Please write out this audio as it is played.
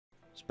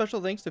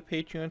Special thanks to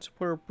Patreon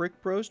supporter Brick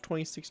Bros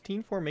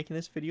 2016 for making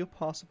this video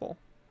possible.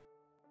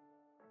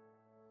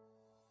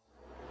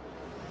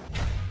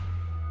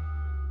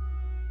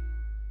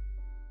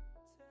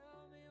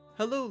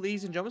 Hello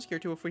ladies and gentlemen,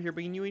 Scared204 here,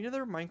 bringing you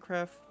another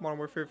Minecraft Modern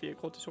Warfare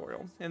vehicle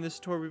tutorial. In this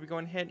tutorial we'll be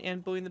going ahead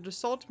and building the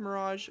Dassault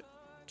Mirage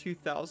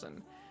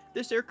 2000.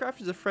 This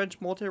aircraft is a French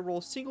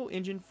multi-role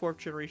single-engine 4th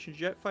generation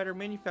jet fighter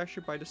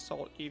manufactured by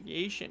Dassault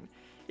Aviation.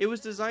 It was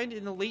designed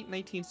in the late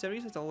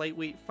 1970s as a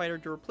lightweight fighter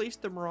to replace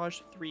the Mirage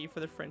 3 for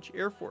the French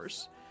Air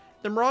Force.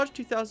 The Mirage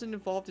 2000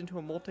 evolved into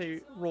a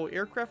multi-role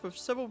aircraft with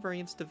several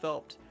variants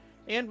developed,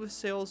 and with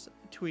sales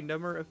to a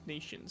number of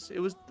nations. It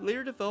was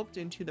later developed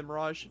into the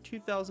Mirage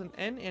 2000N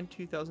and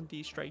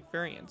 2000D strike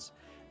variants,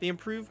 the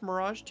improved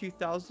Mirage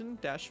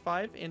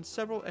 2000-5, and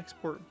several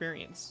export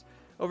variants.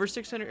 Over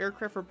 600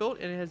 aircraft were built,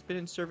 and it has been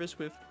in service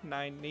with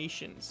 9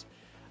 nations.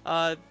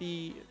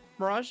 The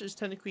Mirage is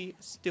technically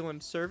still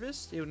in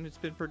service. It's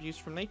been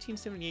produced from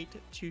 1978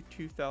 to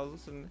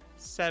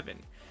 2007.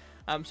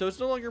 So it's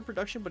no longer in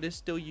production, but is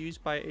still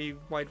used by a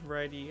wide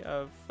variety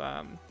of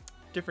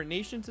different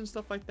nations and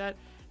stuff like that,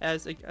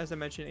 as I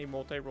mentioned, a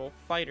multi-role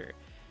fighter.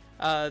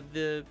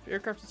 The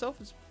aircraft itself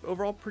is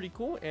overall pretty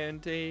cool,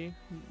 and a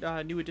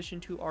new addition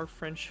to our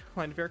French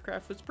line of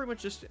aircraft. It's pretty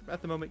much just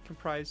at the moment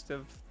comprised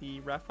of the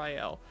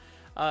Raphael.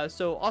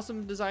 So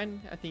awesome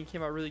design. I think it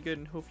came out really good,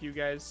 and hope you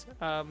guys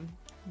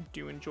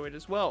do enjoy it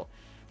as well.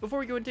 Before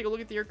we go and take a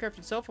look at the aircraft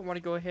itself, I want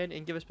to go ahead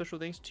and give a special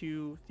thanks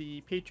to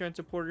the Patreon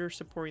supporters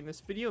supporting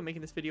this video, making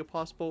this video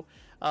possible.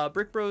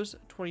 Brick Bros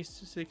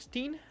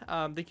 2016.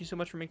 Thank you so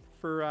much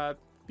for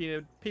being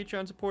a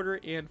Patreon supporter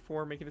and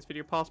for making this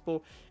video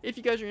possible. If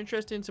you guys are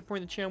interested in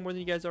supporting the channel more than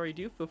you guys already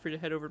do, feel free to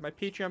head over to my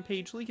Patreon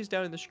page. Link is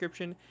down in the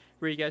description,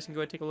 where you guys can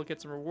go and take a look at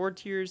some reward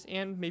tiers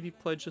and maybe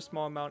pledge a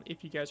small amount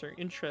if you guys are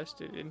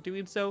interested in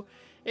doing so.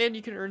 And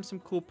you can earn some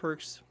cool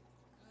perks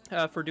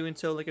for doing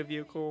so, like a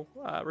vehicle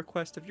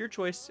request of your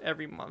choice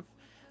every month.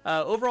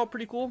 Overall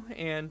pretty cool,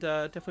 and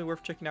definitely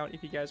worth checking out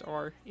if you guys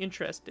are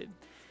interested.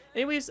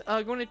 Anyways,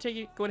 going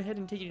ahead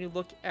and taking a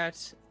look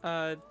at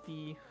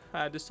the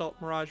Dassault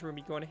Mirage we're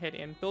going to be going ahead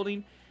and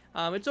building.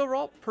 It's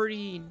overall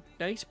pretty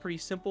nice, pretty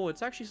simple.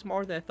 It's actually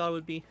smaller than I thought it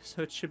would be,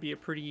 so it should be a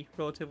pretty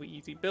relatively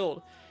easy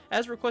build.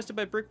 As requested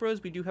by Brick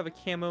Bros, we do have a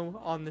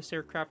camo on this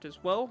aircraft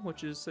as well,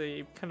 which is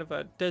a kind of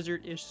a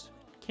desert-ish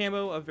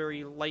camo, a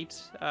very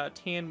light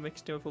tan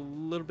mixed in with a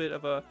little bit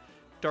of a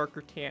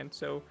darker tan.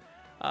 So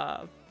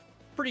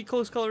pretty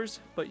close colors,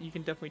 but you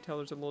can definitely tell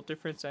there's a little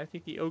difference. I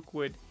think the oak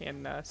wood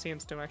and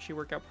sandstone actually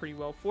work out pretty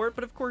well for it,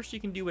 but of course you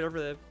can do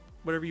whatever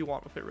you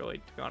want with it, really,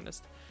 to be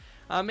honest.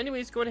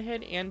 Anyways, going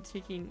ahead and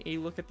taking a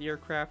look at the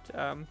aircraft.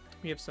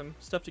 We have some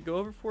stuff to go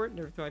over for it and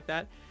everything like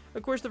that.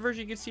 Of course, the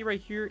version you can see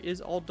right here is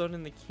all done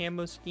in the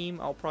camo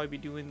scheme. I'll probably be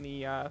doing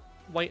the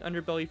white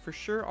underbelly for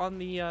sure on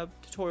the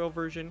tutorial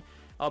version.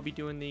 I'll be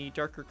doing the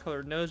darker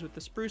colored nose with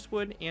the spruce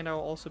wood, and I'll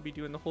also be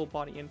doing the whole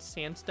body in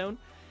sandstone.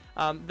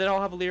 Then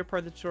I'll have a later part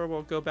of the tutorial where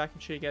I'll go back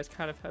and show you guys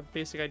kind of a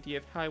basic idea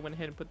of how I went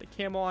ahead and put the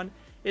camo on.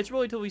 It's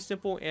relatively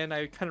simple, and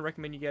I kind of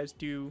recommend you guys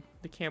do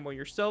the camo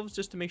yourselves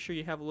just to make sure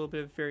you have a little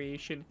bit of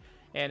variation.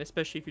 And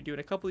especially if you're doing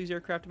a couple of these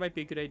aircraft, it might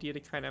be a good idea to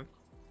kind of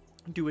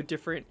do a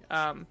different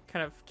kind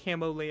of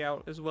camo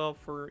layout as well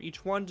for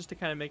each one, just to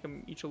kind of make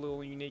them each a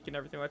little unique and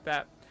everything like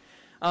that.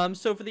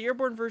 So for the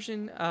airborne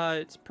version,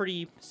 it's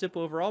pretty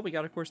simple overall. We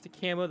got, of course, the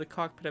camo, the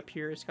cockpit up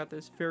here. It's got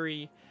this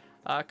very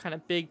kind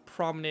of big,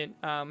 prominent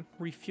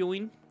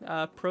refueling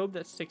probe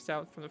that sticks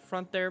out from the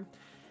front there.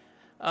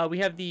 We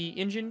have the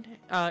engine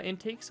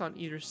intakes on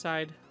either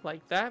side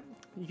like that.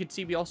 You can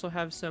see we also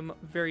have some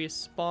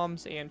various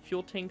bombs and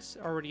fuel tanks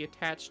already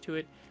attached to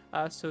it.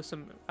 So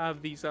some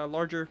of these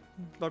large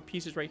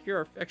pieces right here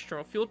are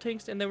external fuel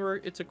tanks, and then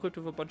it's equipped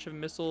with a bunch of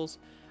missiles.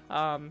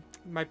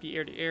 Might be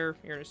air-to-air,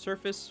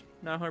 air-to-surface.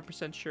 Not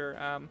 100% sure.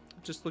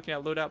 Just looking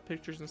at loadout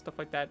pictures and stuff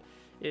like that,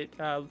 it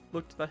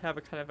looked to have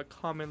a kind of a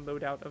common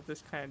loadout of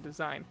this kind of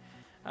design.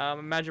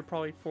 Imagine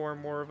probably for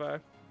more of a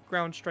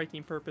ground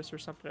striking purpose or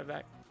something of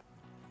that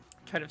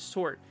kind of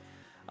sort.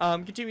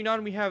 Continuing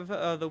on, we have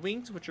the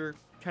wings, which are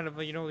kind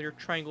of your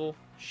triangle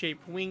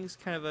shaped wings,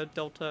 kind of a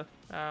delta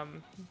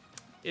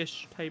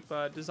ish type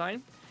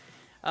design.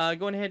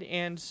 Going ahead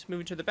and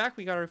moving to the back,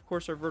 we got, of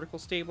course, our vertical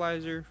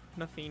stabilizer.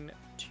 Nothing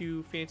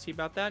too fancy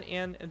about that,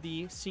 and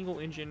the single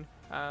engine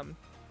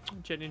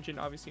jet engine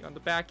obviously on the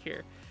back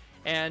here.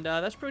 And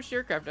that's pretty much the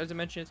aircraft. As I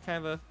mentioned, it's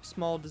kind of a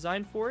small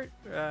design for it.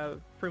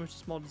 Pretty much a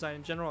small design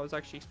in general. I was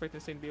actually expecting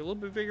this thing to be a little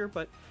bit bigger,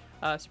 but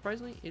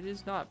surprisingly it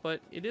is not. But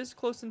it is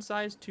close in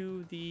size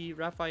to the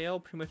Raphael,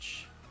 pretty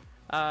much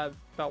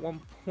about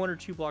one or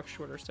two blocks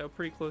shorter, so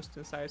pretty close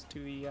in size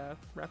to the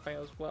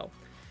Raphael as well.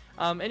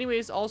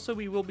 Anyways, also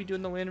we will be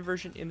doing the landed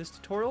version in this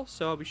tutorial,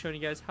 so I'll be showing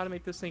you guys how to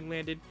make this thing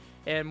landed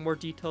and more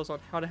details on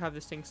how to have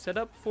this thing set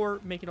up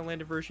for making a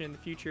landed version in the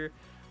future.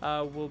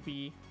 Will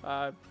be,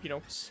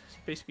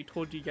 basically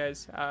told to you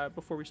guys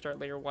before we start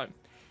layer 1.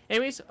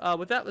 Anyways,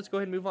 with that, let's go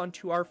ahead and move on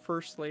to our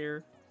first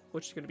layer,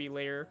 which is going to be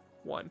layer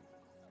 1.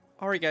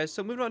 Alright guys,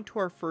 so moving on to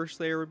our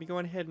first layer, we'll be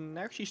going ahead and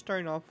actually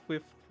starting off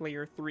with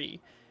layer 3.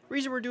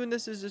 Reason we're doing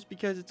this is just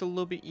because it's a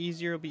little bit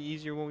easier. It'll be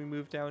easier when we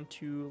move down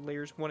to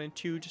layers 1 and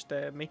 2, just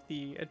to make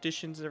the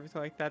additions and everything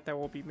like that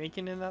we'll be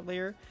making in that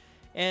layer.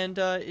 And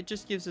it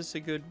just gives us a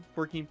good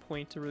working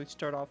point to really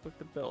start off with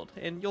the build.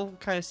 And you'll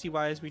kind of see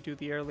why as we do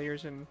the air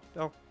layers, and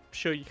I'll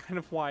show you kind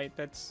of why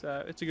it's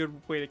a good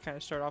way to kind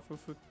of start off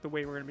with the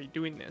way we're going to be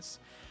doing this.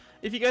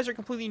 If you guys are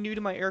completely new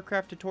to my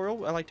aircraft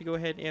tutorial, I like to go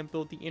ahead and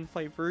build the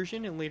in-flight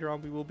version, and later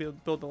on we will be able to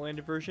build the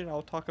landed version.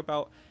 I'll talk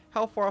about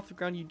how far off the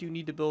ground you do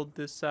need to build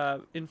this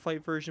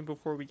in-flight version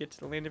before we get to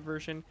the landed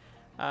version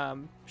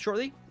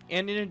shortly.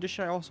 And in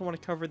addition, I also want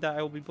to cover that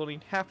I will be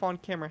building half on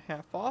camera,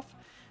 half off.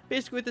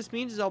 Basically what this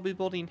means is I'll be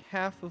building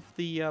half of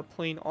the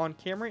plane on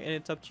camera, and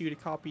it's up to you to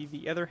copy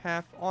the other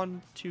half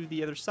onto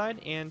the other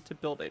side and to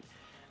build it.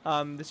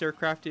 This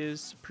aircraft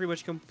is pretty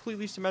much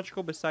completely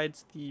symmetrical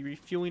besides the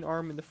refueling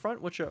arm in the front,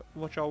 which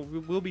I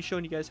will be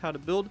showing you guys how to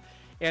build,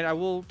 and I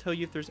will tell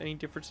you if there's any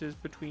differences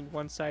between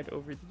one side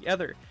over the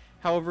other.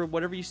 However,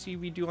 whatever you see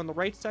we do on the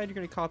right side, you're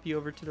going to copy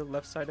over to the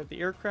left side of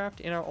the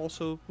aircraft, and I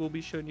also will be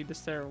showing you the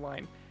center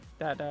line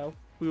that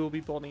we will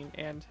be building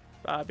and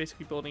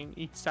basically building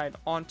each side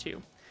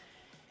onto.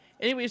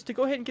 Anyways, to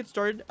go ahead and get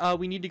started,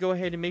 we need to go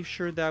ahead and make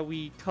sure that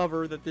we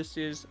cover that this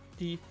is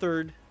the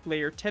third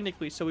layer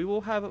technically. So we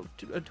will have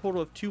a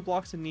total of 2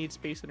 blocks of needed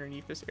space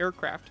underneath this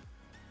aircraft.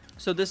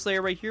 So this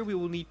layer right here, we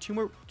will need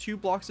 2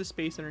 blocks of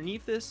space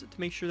underneath this to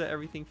make sure that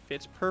everything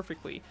fits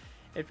perfectly.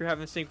 If you're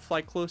having this thing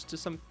fly close to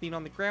something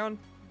on the ground,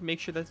 make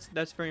sure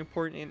that's very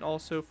important, and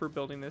also for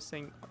building this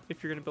thing,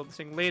 if you're going to build this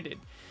thing landed.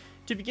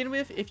 To begin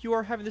with, if you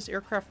are having this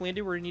aircraft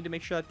landed, we're going to need to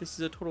make sure that this is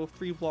a total of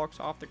 3 blocks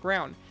off the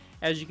ground.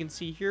 As you can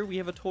see here, we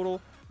have a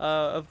total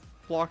of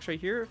blocks right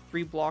here,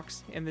 3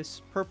 blocks, and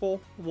this purple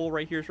wool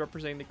right here is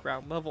representing the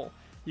ground level.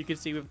 You can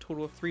see we have a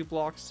total of 3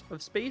 blocks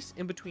of space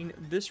in between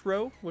this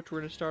row, which we're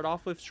going to start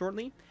off with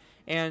shortly,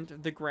 and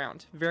the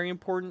ground. Very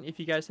important, if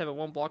you guys have it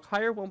 1 block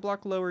higher, 1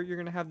 block lower, you're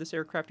going to have this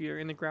aircraft either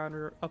in the ground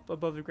or up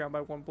above the ground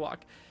by 1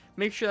 block.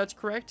 Make sure that's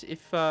correct.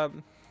 If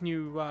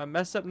you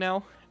mess up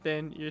now,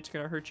 then it's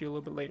going to hurt you a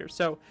little bit later.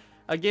 So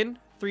again,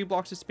 3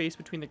 blocks of space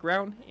between the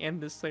ground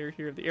and this layer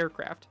here of the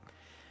aircraft.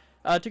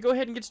 To go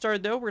ahead and get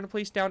started though, we're going to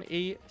place down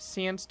a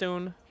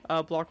sandstone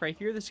block right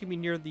here. This is going to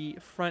be near the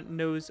front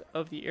nose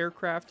of the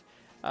aircraft.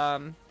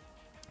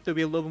 There'll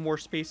be a little bit more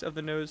space of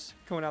the nose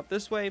going out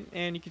this way,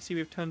 and you can see we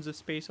have tons of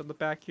space on the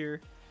back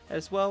here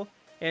as well.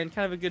 And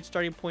kind of a good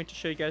starting point to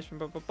show you guys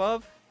from up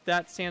above.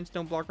 That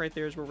sandstone block right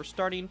there is where we're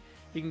starting.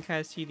 You can kind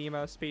of see the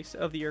amount of space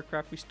of the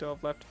aircraft we still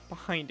have left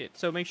behind it.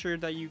 So make sure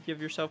that you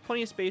give yourself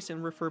plenty of space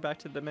and refer back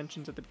to the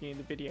dimensions at the beginning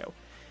of the video.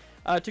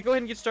 To go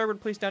ahead and get started, we're going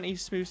to place down a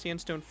smooth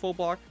sandstone full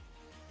block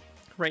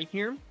right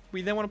here.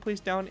 We then want to place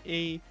down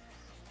a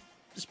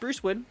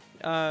spruce wood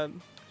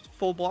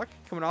full block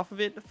coming off of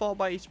it, followed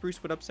by a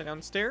spruce wood upside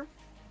down stair.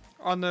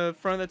 On the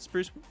front of that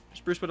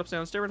spruce wood upside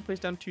down stair, we're going to place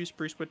down 2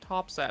 spruce wood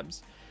top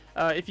slabs.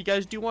 If you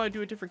guys do want to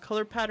do a different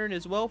color pattern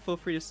as well, feel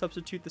free to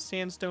substitute the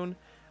sandstone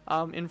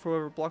in for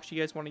whatever blocks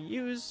you guys want to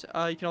use.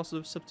 You can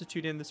also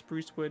substitute in the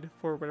spruce wood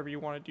for whatever you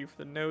want to do for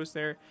the nose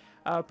there.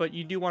 But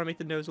you do want to make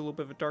the nose a little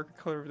bit of a darker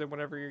color than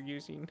whatever you're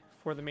using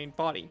for the main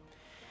body.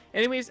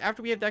 Anyways,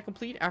 after we have that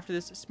complete, after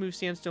this smooth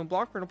sandstone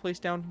block, we're going to place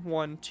down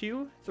 1,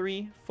 2,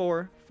 3,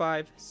 4,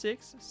 5,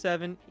 6,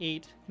 7,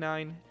 8,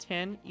 9,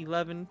 10,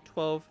 11,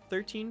 12,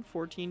 13,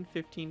 14,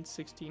 15,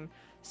 16,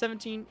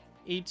 17,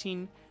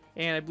 18,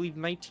 and I believe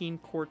 19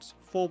 quartz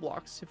full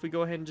blocks. If we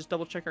go ahead and just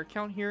double check our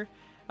count here,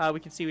 we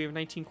can see we have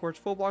 19 quartz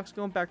full blocks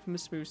going back from the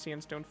smooth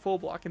sandstone full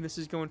block, and this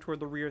is going toward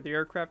the rear of the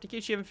aircraft. In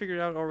case you haven't figured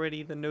it out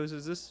already, the nose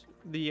is this,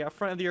 the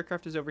front of the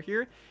aircraft is over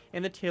here,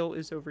 and the tail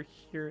is over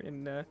here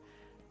in the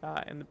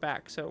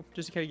back. So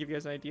just to kind of give you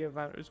guys an idea of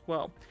that as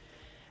well.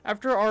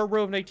 After our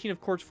row of 19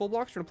 of quartz full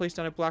blocks, we're going to place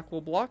down a black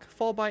wool block,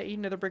 followed by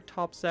another brick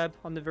top slab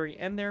on the very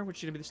end there, which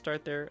is going to be the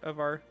start there of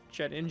our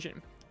jet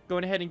engine.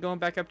 Going ahead and going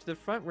back up to the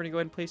front, we're going to go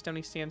ahead and place down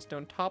a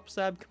sandstone top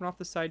slab coming off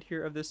the side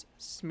here of this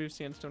smooth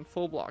sandstone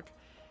full block.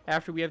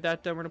 After we have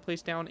that done, we're going to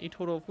place down a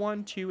total of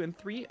 1, 2, and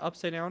 3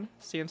 upside down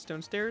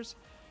sandstone stairs,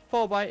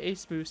 followed by a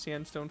smooth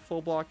sandstone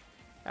full block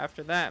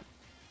after that.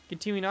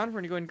 Continuing on, we're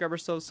going to go ahead and grab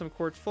ourselves some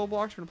quartz full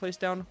blocks. We're going to place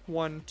down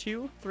 1,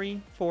 2,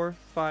 3, 4,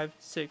 5,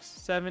 6,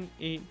 7,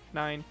 8,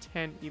 9,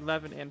 10,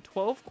 11, and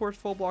 12 quartz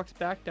full blocks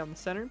back down the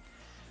center,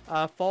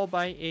 followed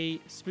by a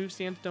smooth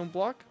sandstone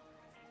block.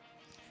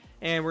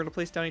 And we're going to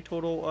place down a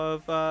total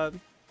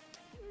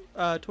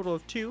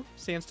of 2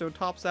 sandstone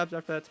top slabs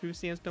after that smooth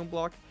sandstone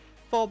block,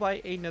 followed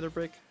by another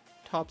brick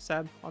top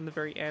slab on the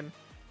very end,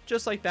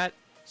 just like that.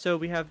 So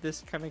we have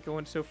this kind of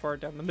going so far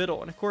down the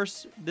middle. And of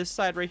course, this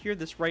side right here,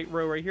 this right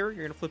row right here,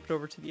 you're going to flip it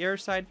over to the air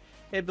side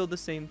and build the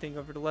same thing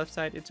over to the left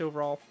side. It's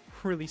overall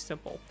really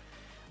simple.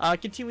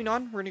 Continuing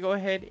on, we're going to go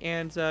ahead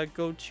and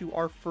go to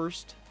our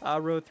first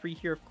row 3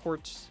 here of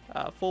quartz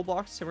full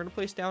blocks. So we're going to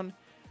place down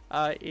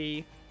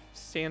a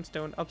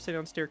sandstone upside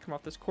down stair come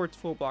off this quartz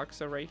full block.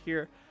 So right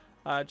here,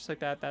 just like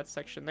that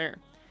section there.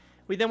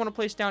 We then want to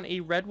place down a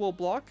red wool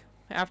block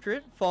after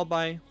it, followed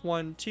by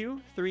 1,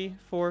 2, 3,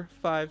 4,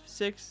 5,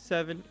 6,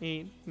 7,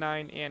 8,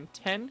 9, and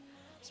 10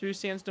 Smooth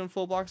sandstone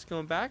full blocks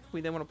going back.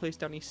 We then want to place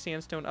down a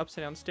sandstone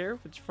upside down stair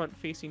with its front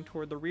facing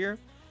toward the rear,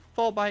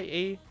 followed by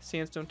a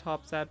sandstone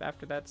top slab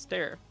after that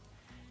stair.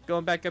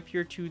 Going back up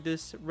here to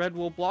this red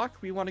wool block,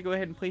 we want to go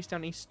ahead and place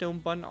down a stone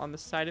button on the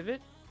side of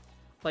it,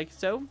 like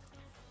so.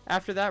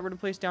 After that, we're going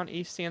to place down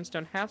a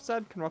sandstone half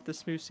slab, coming off the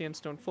smooth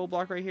sandstone full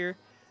block right here.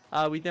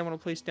 We then want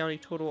to place down a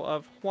total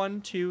of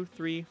 1, 2,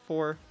 3,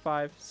 4,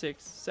 5,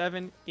 6,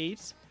 7,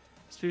 8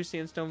 smooth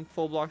sandstone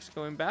full blocks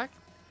going back.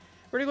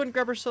 We're going to go ahead and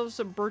grab ourselves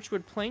some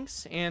birchwood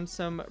planks and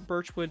some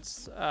birchwood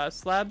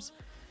slabs.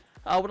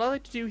 What I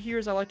like to do here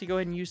is I like to go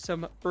ahead and use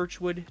some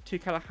birchwood to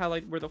kind of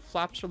highlight where the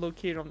flaps are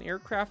located on the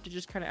aircraft. It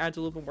just kind of adds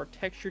a little bit more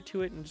texture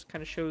to it and just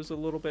kind of shows a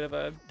little bit of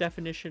a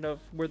definition of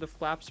where the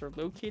flaps are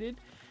located.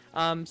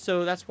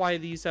 So that's why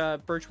these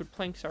birchwood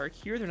planks are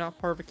here. They're not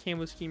part of a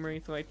camo scheme or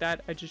anything like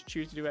that. I just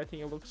choose to do it. I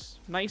think it looks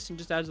nice and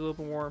just adds a little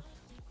bit more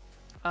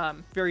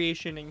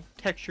variation and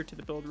texture to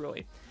the build,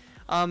 really.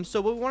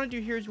 So what we want to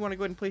do here is we want to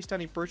go ahead and place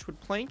down a birchwood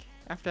plank.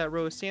 After that,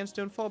 row of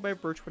sandstone, followed by a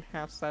birchwood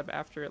half slab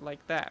after it,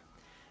 like that.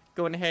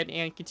 Going ahead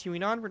and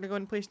continuing on, we're going to go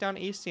ahead and place down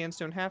a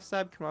sandstone half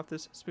slab coming off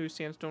this smooth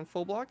sandstone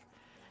full block.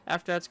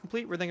 After that's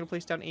complete, we're then going to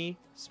place down a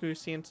smooth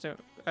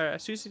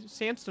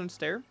sandstone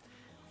stair,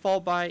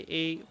 followed by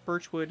a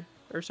birchwood,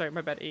 or sorry,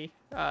 my bad,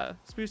 a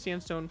smooth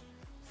sandstone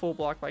full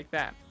block like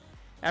that.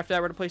 After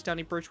that, we're going to place down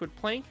a birchwood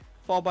plank,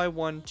 followed by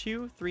 1,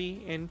 2,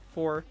 3, and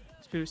 4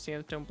 smooth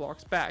sandstone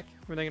blocks back.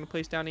 We're then going to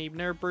place down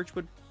another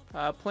birchwood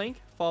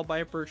plank, followed by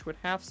a birchwood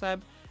half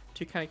slab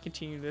to kind of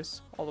continue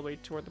this all the way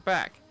toward the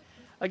back.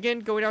 Again,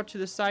 going out to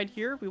the side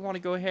here, we want to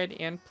go ahead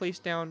and place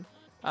down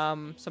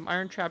some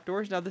iron trap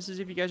doors. Now, this is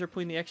if you guys are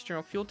putting the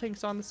external fuel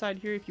tanks on the side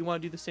here. If you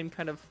want to do the same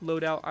kind of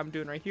loadout I'm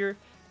doing right here,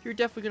 you're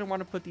definitely going to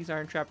want to put these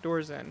iron trap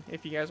doors in.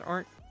 If you guys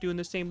aren't doing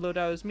the same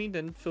loadout as me,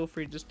 then feel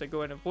free just to go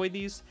ahead and avoid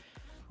these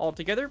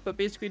altogether. But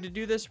basically, to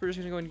do this, we're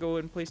just going to go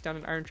and place down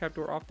an iron trap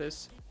door off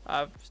this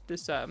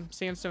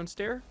sandstone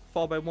stair,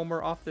 followed by one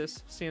more off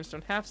this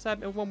sandstone half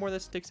slab, and one more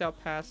that sticks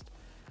out past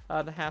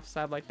the half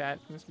slab like that.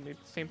 And it's going to do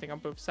the same thing on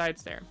both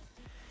sides there.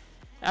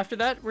 After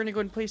that, we're going to go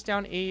ahead and place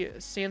down a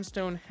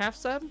sandstone half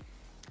slab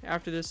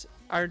after this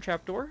iron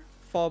trap door,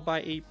 followed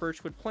by a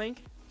birchwood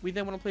plank. We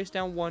then want to place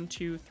down 1,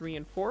 2, 3,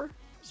 and 4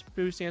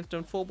 smooth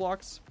sandstone full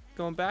blocks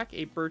going back,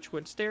 a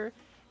birchwood stair,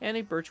 and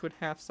a birchwood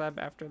half slab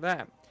after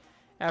that.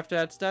 After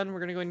that's done, we're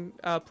going to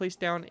go and place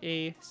down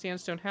a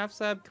sandstone half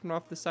slab coming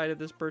off the side of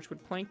this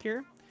birchwood plank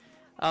here.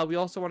 We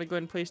also want to go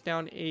ahead and place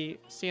down a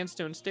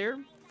sandstone stair,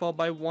 followed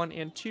by 1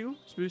 and 2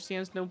 smooth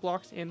sandstone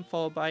blocks, and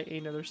followed by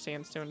another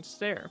sandstone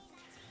stair.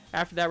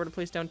 After that, we're going to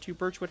place down 2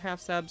 birchwood half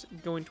slabs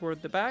going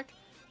toward the back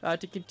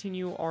to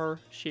continue our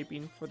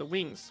shaping for the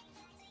wings.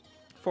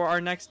 For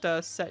our next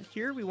set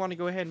here, we want to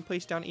go ahead and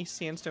place down a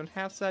sandstone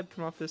half slab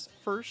coming off this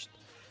first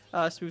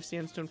smooth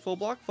sandstone full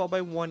block, followed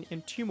by 1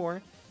 and 2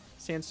 more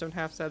sandstone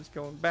half slabs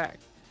going back.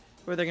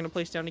 We're then going to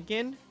place down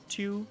again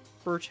 2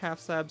 birch half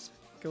slabs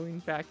going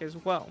back as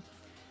well.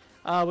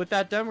 With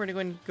that done, we're going to go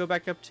ahead and go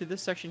back up to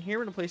this section here.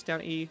 We're going to place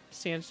down a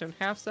sandstone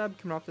half slab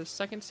coming off this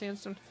second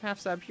sandstone half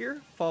slab here,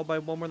 followed by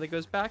 1 more that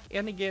goes back,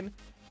 and again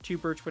 2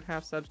 birchwood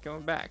half slabs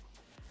going back.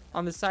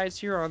 On the sides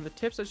here, or on the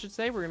tips I should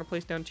say, we're going to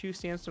place down 2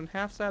 sandstone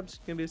half slabs. It's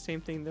going to be the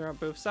same thing there on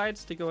both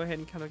sides to go ahead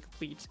and kind of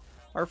complete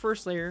our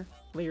first layer,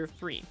 layer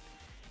 3.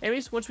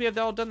 Anyways, once we have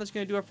that all done, that's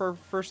going to do it for our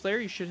first layer.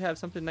 You should have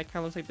something that kind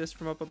of looks like this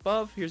from up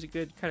above. Here's a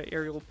good kind of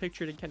aerial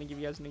picture to kind of give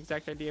you guys an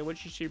exact idea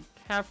what you should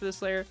have for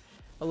this layer.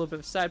 A little bit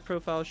of a side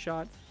profile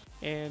shot,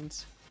 and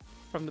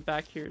from the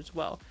back here as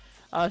well.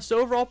 So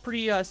overall,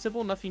 pretty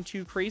simple, nothing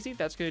too crazy.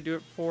 That's going to do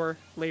it for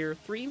layer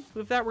 3.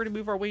 With that, we're going to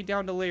move our way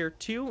down to layer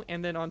 2,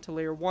 and then on to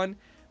layer 1.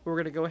 We're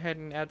going to go ahead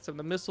and add some of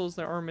the missiles,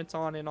 the armaments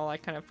on, and all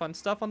that kind of fun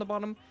stuff on the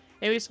bottom.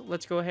 Anyways,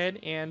 let's go ahead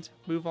and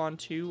move on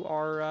to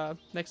our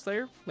next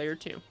layer, layer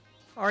 2.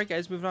 Alright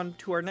guys, moving on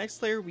to our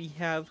next layer, we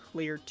have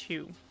layer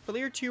 2. For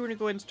layer 2, we're going to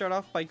go ahead and start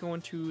off by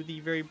going to the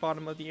very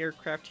bottom of the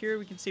aircraft here.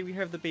 We can see we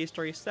have the base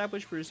already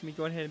established. We're just going to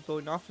be going ahead and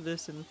building off of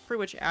this and pretty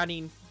much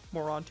adding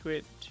more onto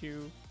it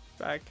to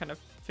kind of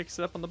fix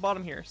it up on the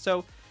bottom here.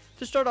 So,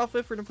 to start off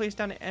with, we're going to place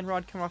down an end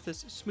rod coming off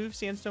this smooth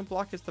sandstone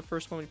block. It's the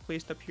first one we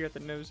placed up here at the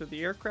nose of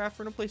the aircraft.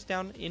 We're going to place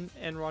down an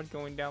end rod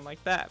going down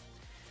like that.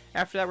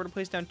 After that, we're going to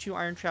place down 2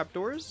 iron trap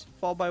doors,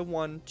 followed by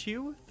 1,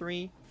 2,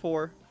 3,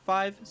 4,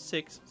 5,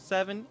 6,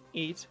 7,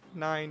 8,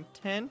 9,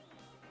 10,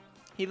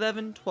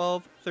 11,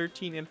 12,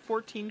 13, and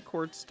 14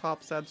 quartz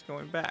top slabs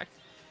going back.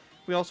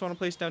 We also want to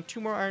place down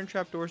 2 more iron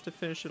trap doors to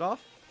finish it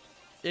off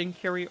and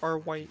carry our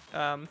white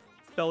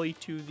belly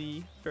to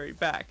the very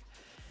back.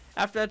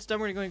 After that's done,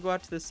 we're going to go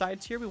out to the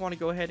sides here. We want to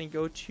go ahead and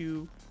go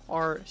to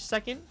our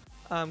second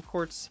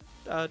quartz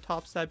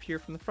top slab here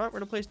from the front. We're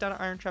going to place down an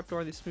iron trap door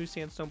on the smooth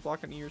sandstone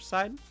block on either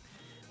side.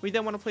 We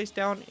then want to place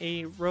down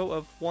a row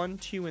of 1,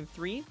 2, and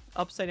 3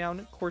 upside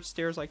down quartz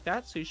stairs like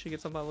that. So you should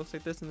get something that looks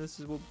like this, and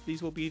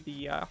these will be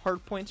the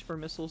hard points for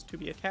missiles to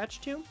be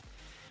attached to.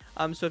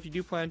 So if you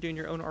do plan on doing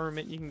your own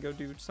armament, you can go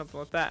do something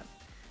like that.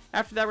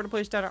 After that, we're going to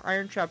place down an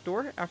iron trap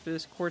door after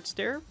this quartz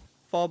stair,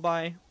 followed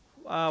by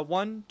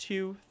 1,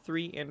 2,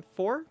 3, and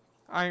 4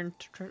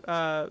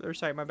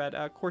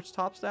 quartz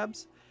top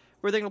slabs.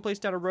 We're then going to place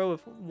down a row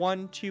of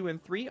 1, 2,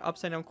 and 3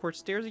 upside down quartz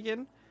stairs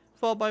again,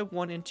 followed by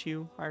 1 and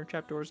 2 iron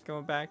trapdoors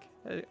going back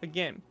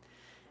again.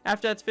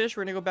 After that's finished,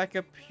 we're going to go back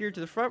up here to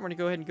the front. We're going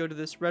to go ahead and go to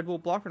this red wool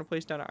block. We're going to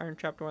place down an iron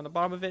trapdoor on the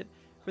bottom of it.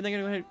 We're then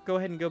going to go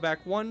ahead and go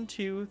back 1,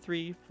 2,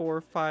 3,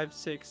 4, 5,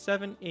 6,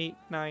 7, 8,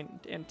 9,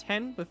 and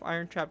 10 with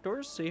iron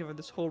trapdoors. So you have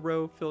this whole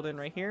row filled in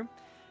right here.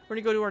 We're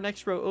going to go to our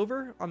next row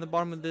over. On the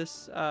bottom of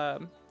this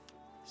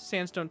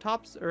sandstone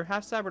tops or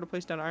half slab, we're going to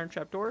place down an iron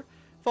trapdoor,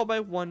 followed by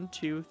 1,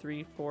 2,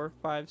 3, 4,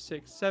 5,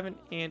 6, 7,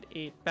 and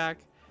 8 back,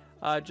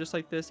 just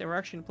like this. And we're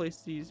actually going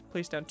to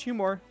place down 2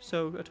 more,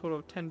 so a total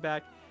of 10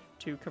 back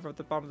to cover up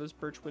the bottom of those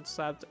birchwood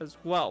slabs as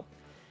well.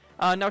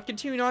 Now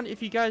continuing on,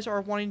 if you guys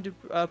are wanting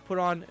to put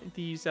on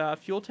these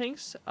fuel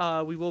tanks,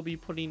 we will be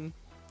putting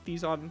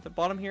these on the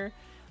bottom here.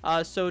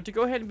 So to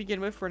go ahead and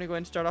begin with, we're going to go ahead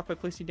and start off by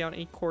placing down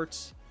a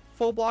quartz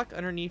full block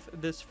underneath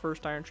this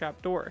first iron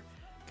trap door.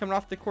 Coming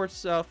off the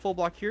quartz full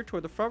block here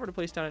toward the front, we're going to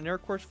place down another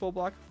quartz full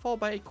block, followed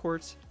by a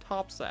quartz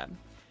top slab.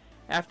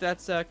 After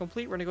that's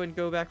complete, we're going to go ahead and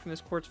go back from this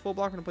quartz full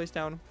block. We're going to place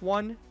down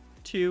 1,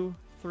 2,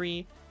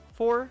 3,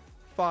 4,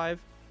 5,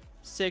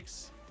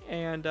 6,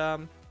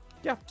 and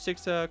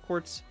 6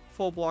 quartz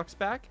full blocks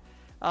back.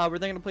 We're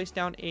then going to place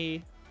down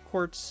a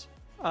quartz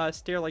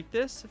stair like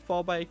this,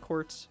 followed by a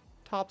quartz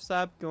top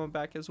slab going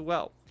back as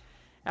well.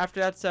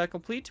 After that's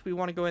complete, we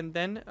want to go ahead and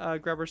then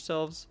grab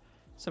ourselves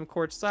some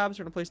quartz slabs.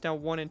 We're going to place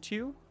down 1 and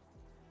 2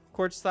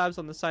 quartz slabs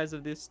on the sides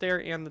of the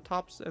stair and the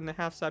tops and the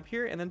half slab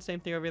here, and then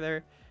same thing over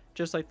there,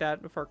 just like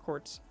that with our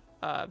quartz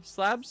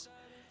slabs.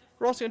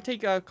 We're also going to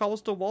take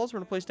cobblestone walls. We're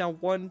going to place down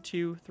 1,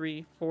 2,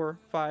 3, 4,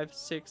 5,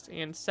 6,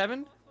 and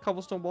 7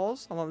 cobblestone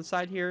walls along the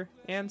side here,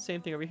 and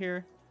same thing over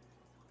here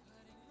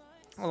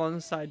along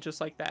the side, just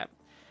like that.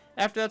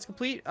 After that's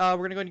complete, we're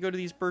going to go to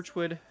these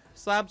birchwood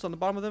slabs on the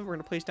bottom of them. We're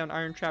going to place down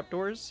iron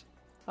trapdoors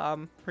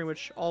pretty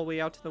much all the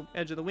way out to the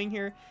edge of the wing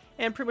here,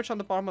 and pretty much on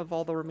the bottom of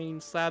all the remaining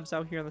slabs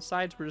out here on the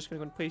sides, we're just going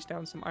to go and place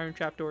down some iron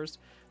trapdoors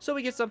so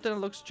we get something that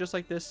looks just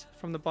like this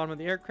from the bottom of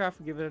the aircraft.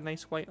 We'll give it a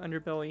nice white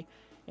underbelly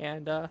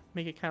and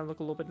make it kind of look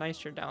a little bit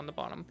nicer down the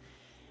bottom.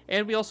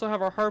 And we also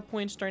have our hard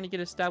points starting to get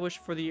established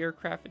for the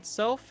aircraft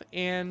itself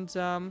and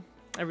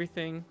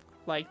everything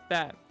like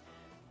that.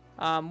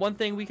 One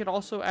thing we could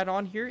also add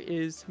on here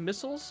is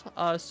missiles.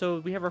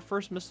 So we have our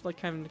first missile that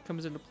kind of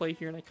comes into play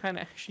here, and I kind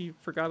of actually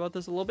forgot about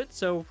this a little bit,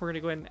 so we're going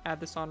to go ahead and add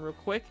this on real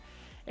quick.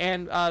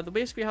 And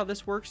basically how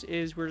this works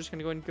is we're just going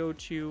to go ahead and go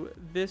to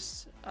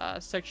this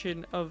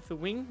section of the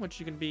wing, which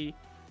is going to be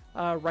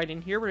right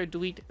in here. We're going to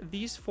delete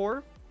these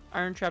 4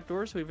 iron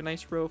trapdoors, so we have a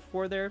nice row of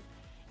 4 there.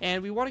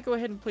 And we want to go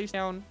ahead and place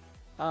down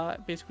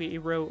basically a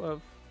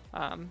row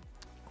of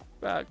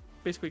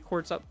basically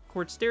quartz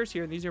stairs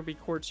here, and these are going to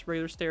be quartz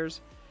regular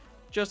stairs,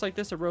 just like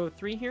this, a row of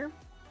 3 here.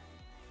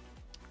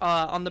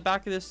 On the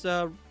back of this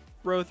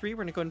row of 3, we're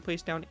going to go ahead and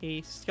place down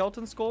a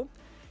skeleton skull.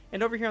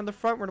 And over here on the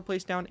front, we're going to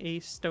place down a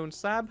stone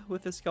slab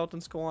with a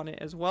skeleton skull on it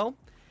as well.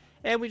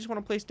 And we just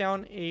want to place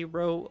down a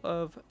row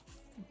of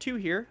 2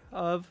 here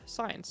of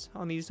signs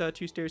on these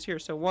 2 stairs here.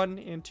 So 1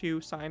 and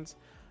 2 signs,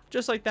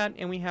 just like that.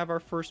 And we have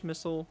our first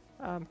missile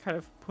kind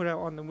of put out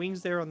on the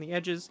wings there on the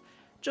edges,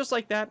 just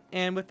like that.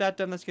 And with that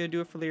done, that's going to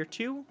do it for layer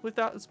 2. With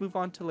that, let's move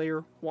on to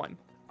layer 1.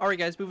 Alright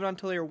guys, moving on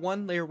to layer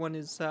 1. Layer 1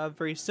 is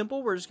very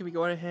simple. We're just going to be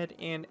going ahead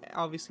and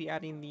obviously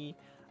adding the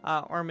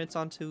armaments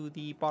onto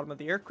the bottom of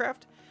the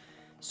aircraft.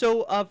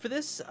 So for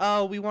this,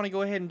 we want to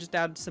go ahead and just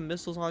add some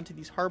missiles onto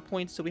these hard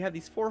points. So we have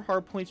these 4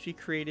 hard points we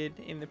created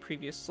in the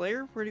previous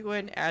layer. We're going to go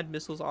ahead and add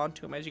missiles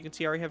onto them. As you can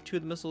see, I already have 2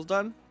 of the missiles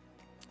done.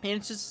 And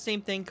it's just the same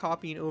thing,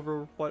 copying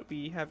over what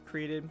we have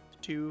created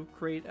to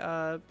create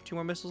 2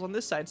 more missiles on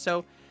this side.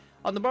 So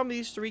on the bottom of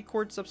these 3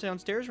 quartz upside down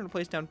stairs, we're going to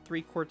place down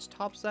 3 quartz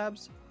top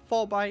slabs,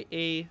 followed by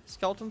a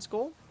skeleton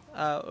skull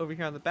over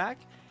here on the back.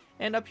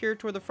 And up here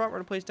toward the front, we're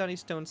going to place down a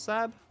stone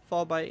slab,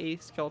 followed by a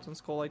skeleton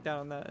skull like that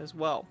on that as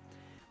well.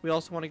 We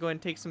also want to go ahead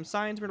and take some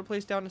signs. We're going to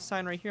place down a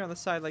sign right here on the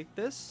side like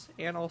this,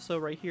 and also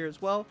right here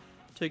as well,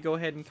 to go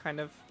ahead and kind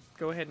of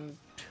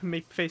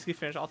basically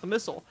finish off the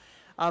missile.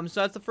 So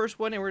that's the first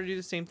one, and we're going to do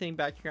the same thing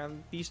back here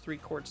on these 3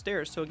 quartz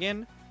stairs. So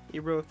again, a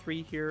row of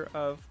 3 here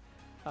of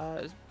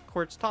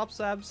quartz top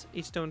slabs,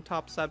 a stone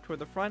top slab toward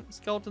the front,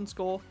 skeleton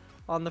skull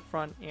on the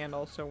front, and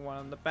also 1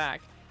 on the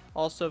back.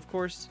 Also, of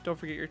course, don't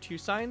forget your 2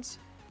 signs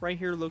right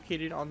here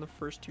located on the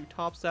first 2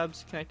 top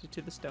slabs connected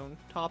to the stone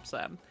top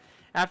slab.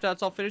 After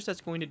that's all finished, that's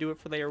going to do it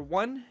for layer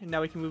 1, and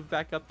now we can move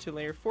back up to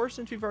layer 4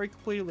 since we've already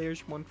completed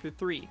layers 1 through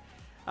 3.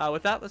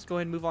 With that, let's go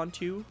ahead and move on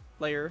to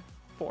layer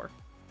 4.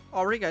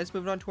 Alright guys,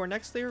 moving on to our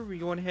next layer, we're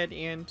going ahead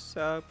and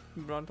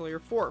move on to layer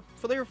 4.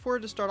 For layer 4,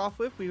 to start off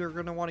with, we are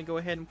going to want to go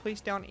ahead and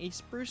place down a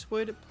spruce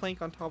wood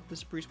plank on top of the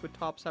spruce wood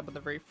top slab on the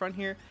very front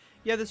here.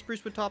 You have the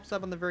spruce wood top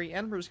slab on the very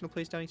end. We're just going to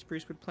place down a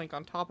spruce wood plank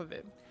on top of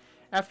it.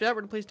 After that,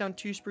 we're going to place down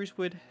 2 spruce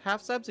wood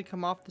half slabs that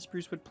come off the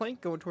spruce wood plank,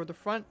 going toward the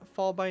front,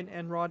 followed by an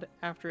end rod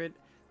after it,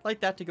 like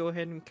that, to go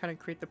ahead and kind of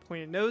create the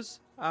pointed nose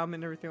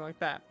and everything like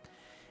that.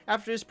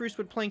 After this spruce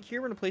wood plank here,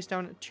 we're going to place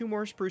down 2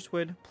 more spruce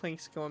wood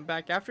planks going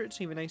back after it,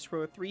 so you have a nice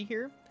row of 3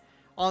 here.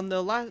 On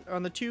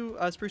the two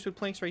spruce wood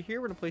planks right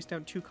here, we're going to place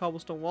down 2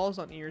 cobblestone walls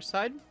on either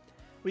side.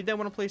 We then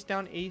want to place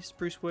down a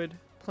spruce wood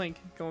plank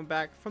going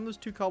back from those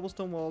 2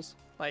 cobblestone walls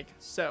like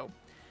so.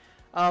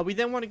 We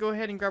then want to go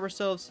ahead and grab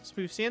ourselves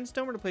smooth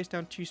sandstone. We're going to place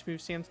down 2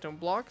 smooth sandstone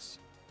blocks,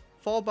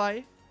 followed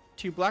by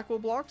 2 black wool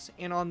blocks.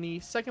 And on the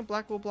second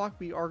black wool block,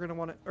 we are going to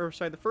want to, or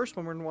sorry, the first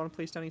one, we're going to want to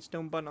place down a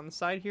stone button on the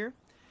side here.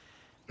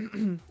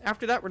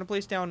 After that, we're going to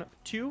place down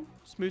 2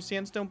 smooth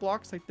sandstone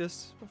blocks like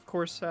this, of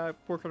course,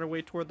 working our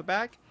way toward the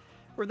back.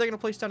 We're then going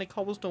to place down a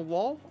cobblestone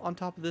wall on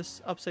top of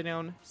this upside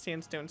down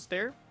sandstone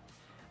stair.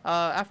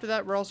 After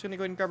that, we're also going to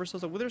go ahead and grab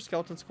ourselves a wither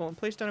skeleton skull and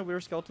place down a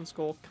wither skeleton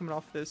skull coming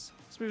off this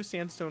smooth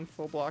sandstone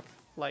full block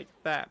like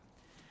that.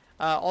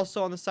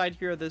 Also on the side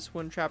here of this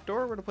wooden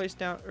trapdoor, we're going to place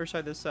down, or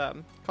sorry, this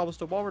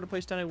cobblestone wall, we're going to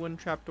place down a wooden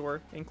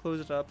trapdoor and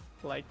close it up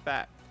like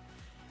that.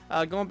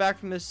 Going back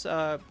from this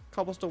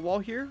cobblestone wall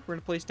here, we're going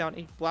to place down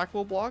a black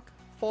wool block,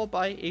 followed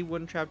by a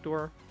wooden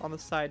trapdoor on the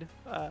side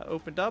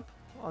opened up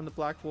on the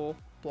black wool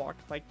block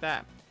like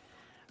that.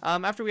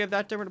 After we have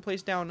that done, we're going to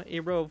place down a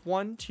row of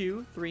 1,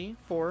 2, 3,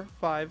 4,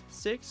 5,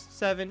 6,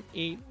 7,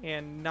 8,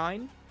 and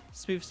 9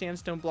 smooth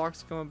sandstone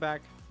blocks going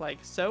back like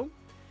so.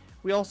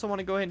 We also want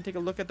to go ahead and take a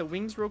look at the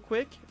wings real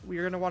quick.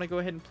 We're going to want to go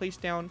ahead and place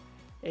down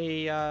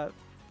a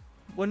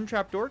wooden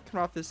trapdoor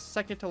coming off this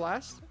second to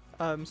last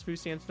smooth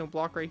sandstone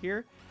block right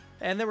here.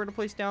 And then we're going to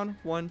place down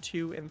 1,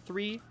 2, and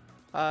 3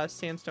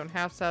 sandstone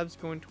half slabs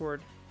going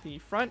toward the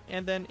front,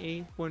 and then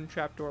a wooden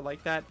trapdoor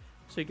like that,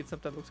 so you get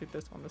something that looks like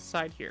this on the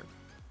side here.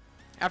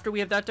 After we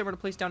have that done, we're going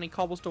to place down a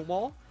cobblestone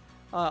wall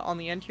on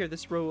the end here,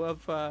 this row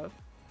of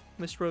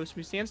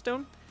smooth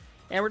sandstone.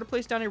 And we're going to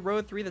place down a row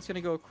of 3 that's going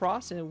to go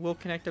across, and it will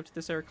connect up to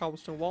this area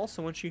cobblestone wall.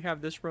 So once you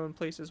have this row in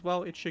place as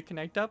well, it should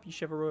connect up. You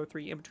should have a row of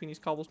 3 in between these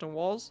cobblestone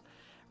walls.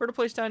 We're going to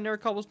place down another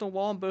cobblestone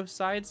wall on both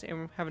sides,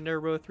 and have another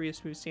row of 3 of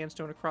smooth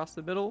sandstone across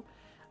the middle.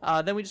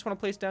 Then we just want to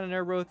place down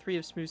another row of 3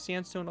 of smooth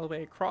sandstone all the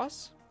way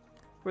across.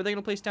 We're then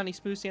going to place down a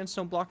smooth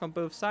sandstone block on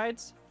both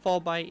sides,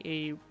 followed by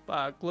a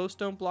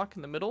glowstone block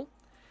in the middle.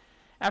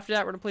 After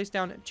that, we're going to place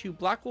down 2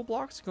 black wool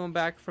blocks going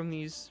back from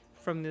the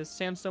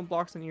sandstone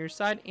blocks on either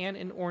side, and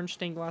an orange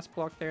stained glass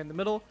block there in the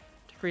middle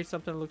to create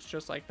something that looks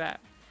just like that.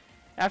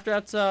 After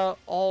that's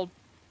all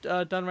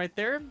done right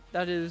there,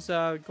 that is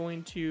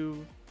going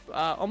to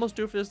almost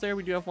do it for this there.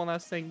 We do have one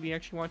last thing. We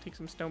actually want to take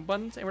some stone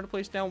buttons, and we're going to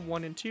place down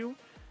 1 and 2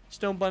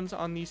 stone buttons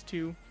on these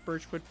 2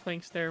 birchwood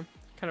planks there,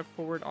 kind of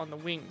forward on the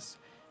wings.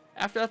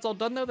 After that's all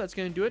done though, that's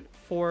going to do it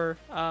for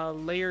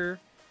layer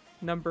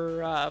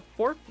number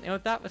 4. And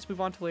with that, let's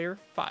move on to layer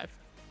 5.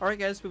 Alright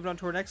guys, moving on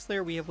to our next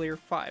layer, we have layer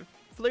 5.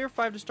 For layer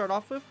 5 to start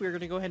off with, we're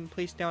going to go ahead and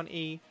place down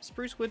a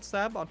spruce wood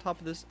slab on top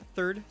of this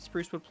 3rd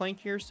spruce wood plank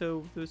here.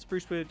 So the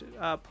spruce wood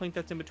plank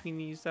that's in between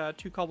these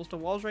 2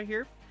 cobblestone walls right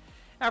here.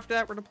 After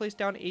that, we're going to place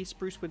down a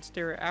spruce wood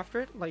stair after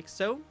it, like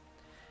so.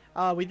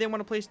 We then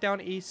want to place down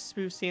a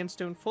smooth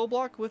sandstone full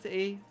block with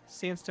a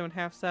sandstone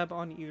half slab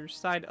on either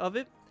side of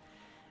it.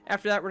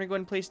 After that, we're going to go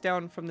ahead and place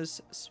down from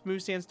this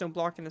smooth sandstone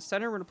block in the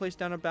center, we're going to place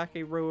down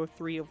a row of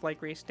 3 of light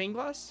gray stained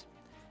glass.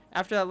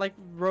 After that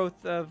row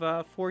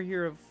of 4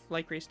 here of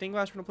light gray stained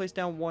glass, we're going to place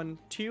down 1,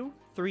 2,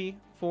 3,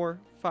 4,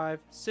 5,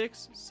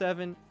 6,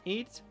 7,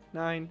 8,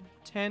 9,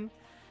 10,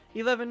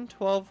 11,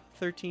 12,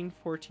 13,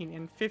 14,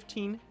 and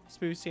 15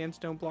 smooth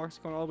sandstone blocks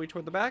going all the way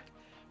toward the back,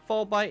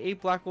 followed by a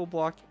black wool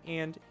block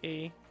and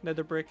a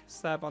nether brick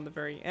slab on the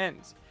very end.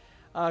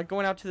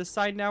 Going out to the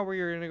side now,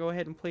 we're going to go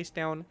ahead and place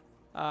down,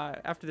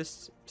 after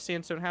this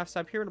sandstone half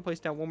slab here, we're going to place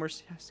down 1 more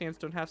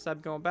sandstone half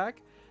slab going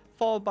back,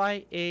 followed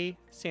by a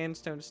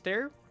sandstone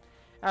stair.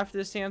 After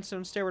the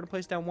sandstone stair, we're going to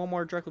place down 1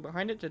 more directly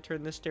behind it to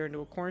turn this stair into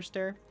a corner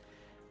stair.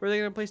 We're then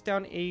going to place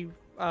down a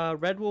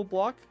red wool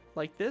block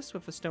like this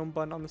with a stone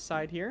button on the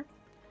side here.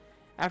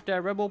 After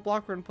that red wool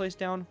block, we're going to place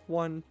down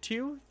 1,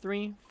 2,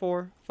 3,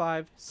 4,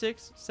 5,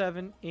 6,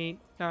 7, 8,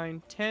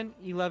 9, 10,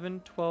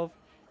 11, 12,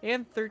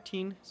 and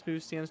 13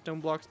 smooth sandstone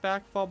blocks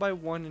back, followed by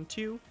 1 and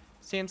 2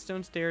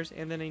 sandstone stairs,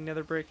 and then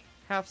another brick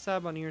half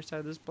slab on either side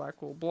of this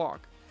black wool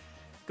block.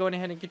 Going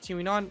ahead and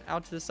continuing on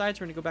out to the sides,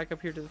 we're going to go back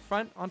up here to the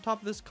front. On top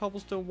of this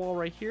cobblestone wall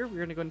right here, we're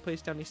going to go ahead and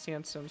place down a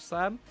sandstone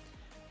slab.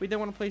 We then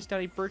want to place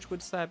down a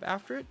birchwood slab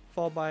after it,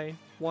 followed by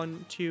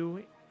 1,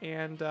 2,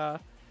 and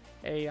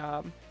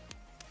a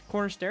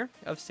corner stair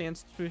of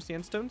smooth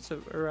sandstone,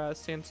 or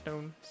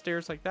sandstone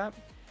stairs like that.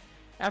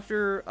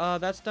 After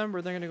that's done,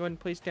 we're then going to go ahead and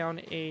place down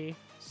a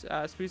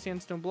smooth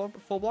sandstone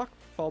full block,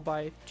 followed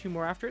by 2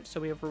 more after it.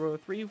 So we have a row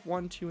of 3,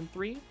 1, 2, and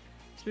 3.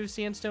 Smooth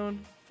sandstone,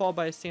 followed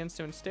by a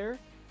sandstone stair,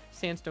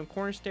 sandstone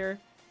corner stair,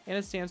 and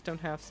a sandstone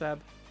half slab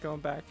going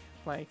back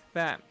like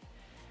that.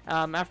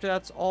 After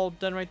that's all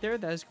done right there,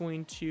 that is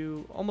going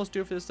to almost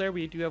do it for this layer.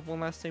 We do have one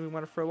last thing we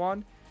want to throw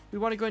on. We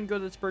want to go ahead and go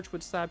to this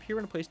birchwood slab here.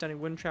 We're going to place down a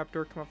wooden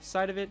trapdoor come off the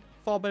side of it,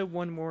 followed by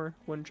 1 more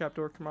wooden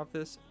trapdoor come off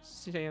this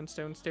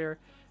sandstone stair,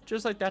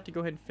 just like that, to go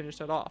ahead and finish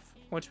that off.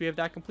 Once we have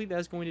that complete, that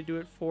is going to do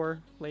it for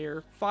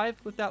layer 5.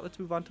 With that, let's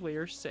move on to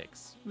layer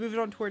 6. Moving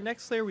on to our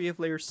next layer, we have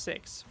layer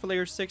 6. For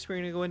layer 6, we're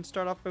going to go ahead and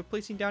start off by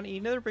placing down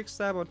another brick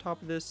slab on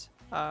top of this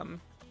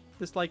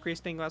this light gray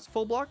stained glass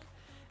full block.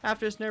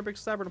 After this nether brick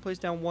slab, we're going to place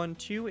down 1,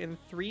 2, and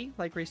 3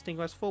 light gray stained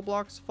glass full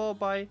blocks, followed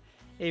by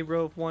a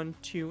row of 1,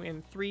 2,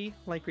 and 3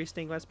 light gray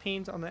stained glass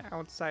panes on the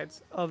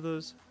outsides of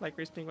those light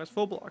gray stained glass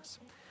full blocks.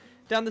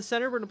 Down the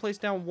center, we're going to place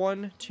down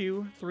 1,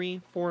 2,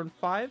 3, 4, and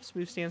 5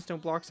 smooth sandstone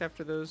blocks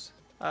after those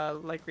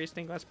light gray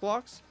stained glass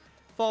blocks,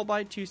 followed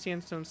by 2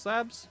 sandstone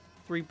slabs,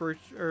 3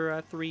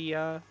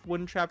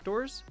 wooden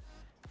trapdoors,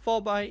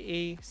 followed by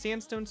a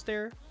sandstone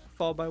stair,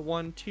 followed by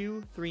 1,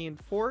 2, 3,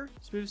 and 4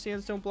 smooth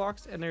sandstone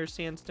blocks, and there's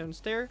sandstone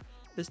stair,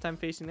 this time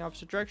facing the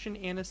opposite direction,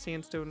 and a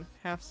sandstone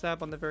half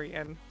slab on the very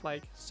end,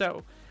 like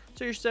so.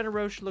 So your center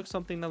row should look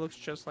something that looks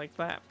just like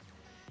that.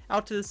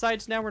 Out to the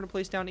sides now, we're going to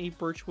place down a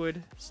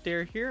birchwood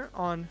stair here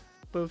on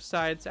both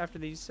sides after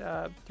these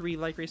 3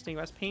 light gray stained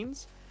glass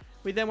panes.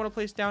 We then want to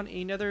place down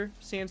another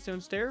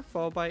sandstone stair,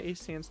 followed by a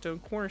sandstone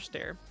corner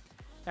stair.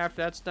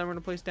 After that's done, we're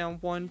going to place down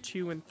 1,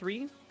 2, and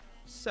 3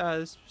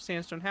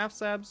 sandstone half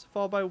slabs,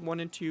 followed by 1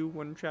 and 2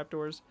 wooden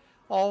trapdoors,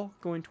 all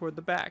going toward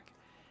the back.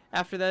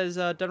 After that is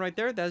done right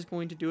there, that is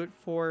going to do it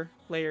for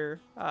layer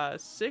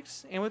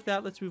 6. And with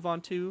that, let's move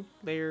on to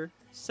layer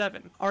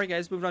 7. Alright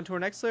guys, moving on to our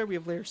next layer, we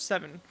have layer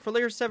 7. For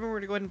layer 7, we're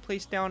going to go ahead and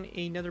place down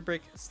a nether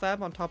brick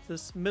slab on top of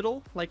this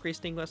middle light gray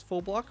stained glass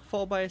full block,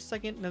 followed by a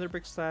second nether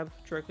brick slab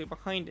directly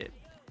behind it.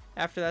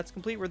 After that's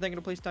complete, we're then going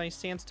to place down a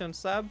sandstone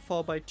slab,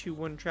 followed by 2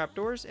 wooden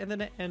trapdoors, and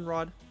then an end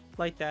rod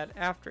like that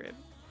after it.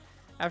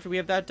 After we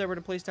have that done, we're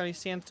going to place down a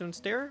sandstone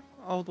stair,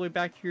 all the way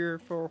back here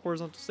for a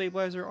horizontal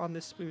stabilizer on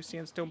this smooth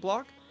sandstone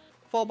block,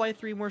 followed by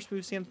 3 more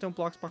smooth sandstone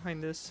blocks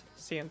behind this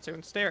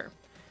sandstone stair.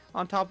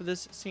 On top of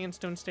this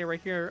sandstone stair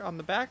right here on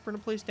the back, we're going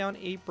to place down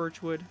a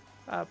birchwood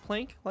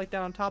plank like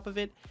that on top of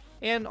it,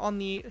 and on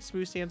the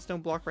smooth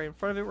sandstone block right in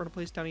front of it, we're going to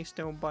place down a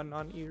stone button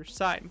on either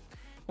side.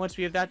 Once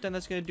we have that done,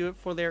 that's going to do it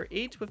for layer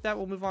 8. With that,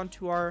 we'll move on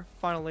to our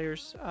final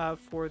layers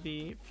for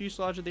the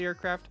fuselage of the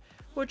aircraft,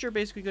 which are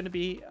basically going to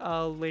be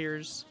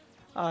layers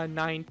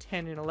 9,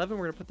 10, and 11.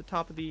 We're going to put the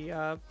top of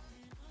the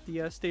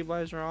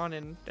stabilizer on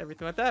and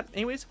everything like that.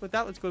 Anyways, with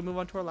that, let's go and move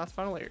on to our last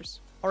final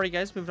layers. Alright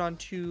guys, moving on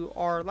to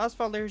our last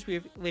final layers, we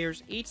have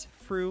layers 8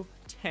 through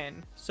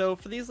 10. So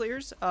for these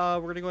layers, we're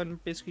going to go ahead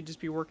and basically just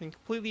be working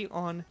completely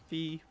on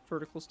the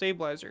vertical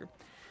stabilizer.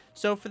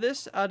 So for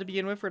this, to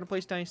begin with, we're going to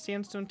place down a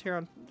sandstone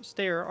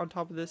stair on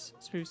top of this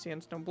smooth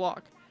sandstone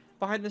block.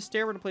 Behind the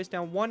stair, we're going to place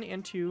down 1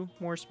 and 2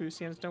 more smooth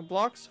sandstone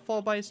blocks,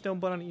 followed by a stone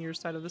button on either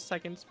side of the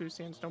second smooth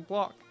sandstone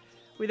block.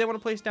 We then want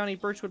to place down a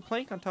birchwood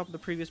plank on top of the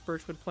previous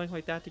birchwood plank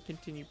like that to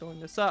continue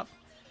building this up.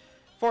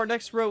 For our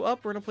next row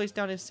up, we're going to place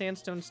down a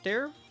sandstone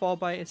stair, followed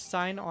by a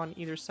sign on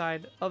either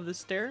side of the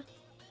stair.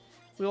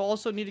 We will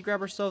also need to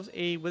grab ourselves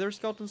a wither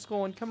skeleton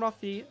skull, and coming off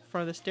the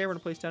front of the stair, we're going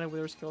to place down a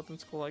wither skeleton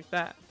skull like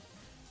that.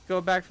 Go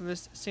back from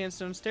this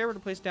sandstone stair, we're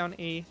going to place down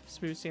a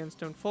smooth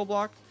sandstone full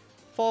block,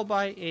 followed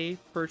by a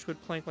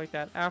birchwood plank like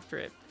that after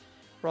it.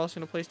 We're also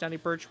going to place down a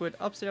birchwood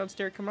upside down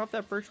stair coming off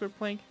that birchwood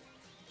plank,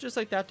 just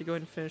like that, to go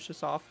ahead and finish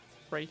this off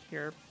right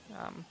here,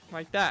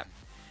 like that.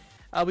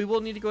 We will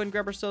need to go ahead and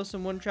grab ourselves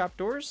some wooden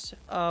trapdoors,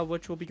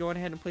 which we'll be going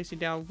ahead and placing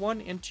down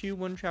 1 and 2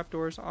 wooden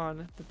trapdoors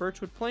on the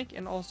birchwood plank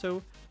and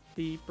also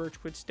the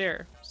birchwood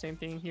stair. Same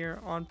thing here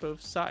on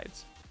both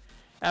sides.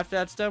 After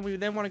that's done, we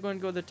then want to go and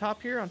go to the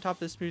top here. On top of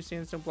this smooth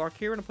sandstone block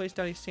here, we're going to place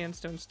down a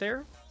sandstone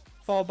stair,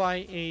 followed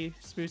by a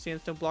smooth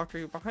sandstone block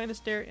right behind the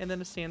stair, and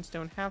then a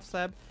sandstone half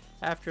slab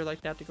after,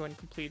 like that, to go and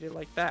complete it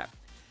like that.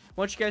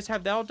 Once you guys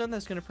have that all done,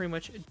 that's going to pretty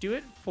much do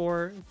it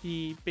for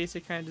the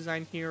basic kind of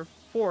design here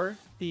for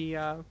the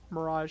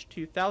Mirage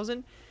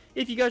 2000.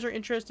 If you guys are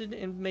interested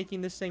in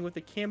making this thing with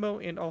the camo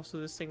and also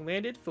this thing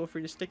landed, feel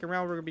free to stick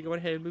around. We're going to be going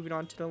ahead and moving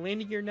on to the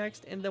landing gear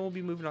next, and then we'll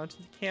be moving on to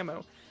the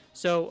camo.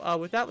 So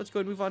with that, let's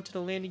go and move on to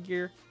the landing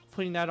gear,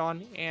 putting that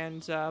on,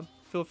 and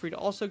feel free to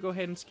also go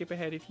ahead and skip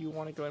ahead if you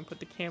want to go and put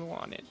the camo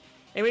on it.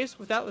 Anyways,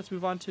 with that, let's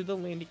move on to the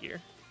landing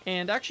gear.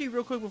 And actually,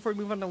 real quick, before we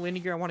move on to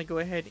landing gear, I want to go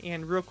ahead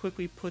and real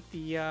quickly put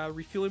the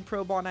refueling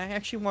probe on. I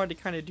actually wanted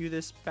to kind of do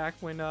this back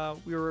when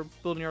we were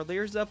building our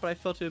layers up, but I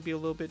felt it would be a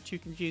little bit too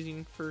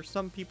confusing for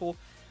some people,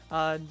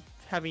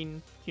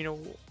 having, you know,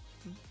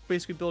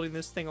 basically building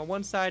this thing on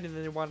one side and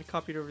then they want to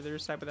copy it over to the other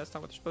side, but that's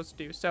not what they're supposed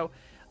to do. So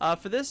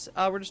for this,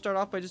 we're going to start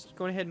off by just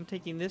going ahead and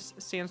taking this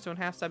sandstone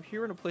half slab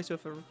here and replace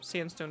it with a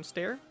sandstone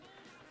stair.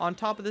 On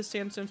top of this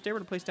sandstone stair, we're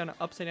going to place down an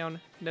upside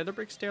down nether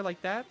brick stair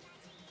like that.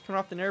 Coming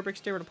off the nether brick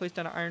stair, we're going to place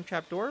down an iron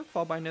trap door,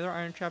 followed by another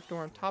iron trap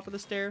door on top of the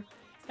stair.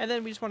 And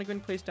then we just want to go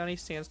and place down a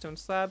sandstone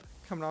slab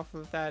coming off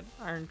of that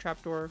iron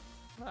trap door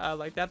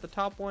like that, the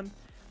top one.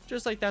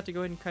 Just like that, to go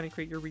ahead and kind of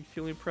create your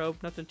refueling probe.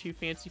 Nothing too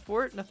fancy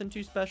for it, nothing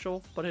too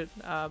special, but it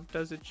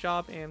does its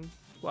job and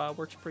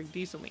works pretty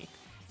decently.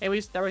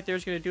 Anyways, that right there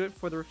is going to do it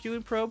for the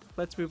refueling probe.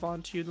 Let's move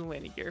on to the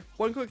landing gear.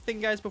 One quick thing,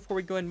 guys, before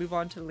we go and move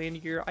on to the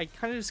landing gear, I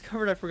kind of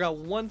discovered I forgot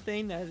one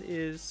thing that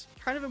is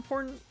kind of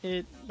important.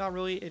 Not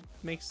really, it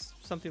makes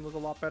something look a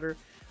lot better.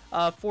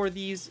 For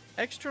these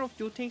external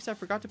fuel tanks, I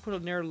forgot to put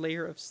another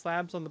layer of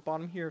slabs on the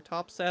bottom here,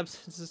 top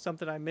slabs. This is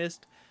something I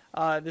missed.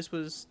 This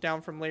was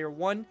down from layer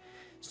 1.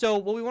 So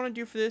what we want to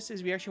do for this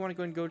is we actually want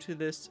to go to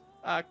this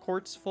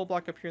quartz full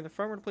block up here in the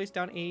front. We're going to place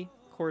down a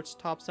quartz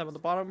top slab on the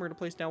bottom. We're going to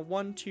place down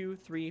 1, 2,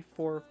 3,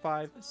 4,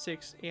 5,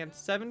 6, and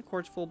 7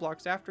 quartz full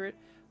blocks after it,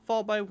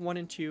 followed by 1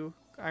 and 2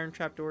 iron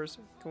trapdoors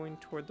going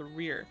toward the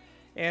rear.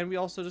 And we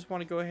also just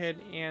want to go ahead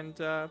and,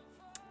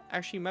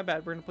 actually, my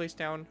bad, we're going to place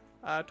down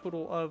a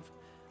total of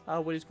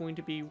what is going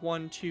to be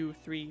 1, 2,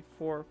 3,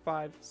 4,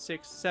 5,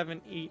 6,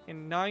 7, 8,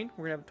 and 9.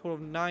 We're going to have a total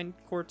of 9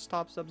 quartz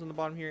top slabs on the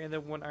bottom here, and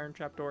then 1 iron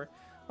trapdoor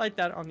like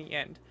that on the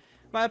end.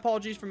 My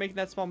apologies for making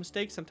that small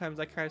mistake. Sometimes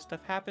that kind of stuff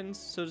happens,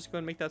 so just go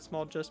ahead and make that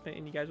small adjustment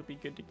and you guys will be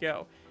good to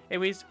go.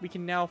 Anyways, we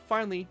can now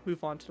finally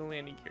move on to the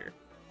landing gear.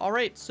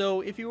 Alright,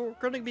 so if you're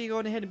going to be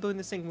going ahead and building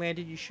this thing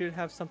landed, you should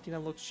have something that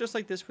looks just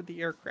like this with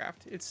the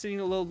aircraft. It's sitting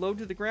a little low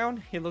to the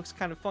ground. It looks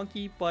kind of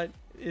funky, but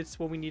it's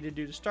what we need to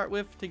do to start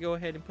with to go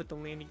ahead and put the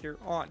landing gear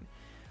on.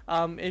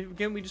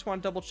 Again, we just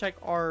want to double check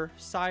our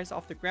size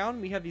off the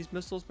ground. We have these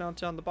missiles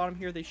mounted on the bottom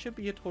here. They should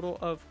be a total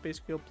of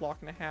basically a block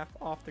and a half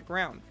off the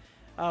ground.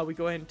 We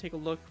go ahead and take a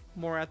look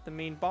more at the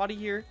main body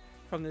here.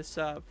 From this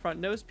front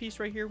nose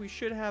piece right here, we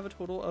should have a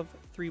total of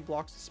 3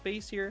 blocks of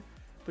space here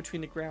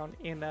between the ground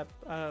and that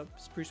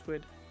spruce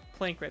wood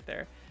plank right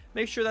there.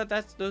 Make sure that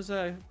those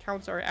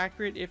counts are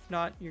accurate. If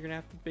not, you're going to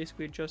have to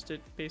basically adjust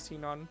it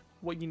basing on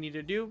what you need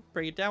to do.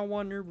 Bring it down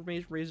 1, or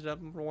raise it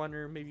up 1,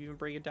 or maybe even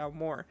bring it down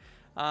more.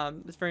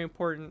 It's very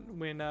important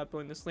when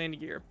building this landing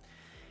gear.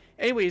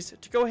 Anyways,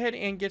 to go ahead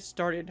and get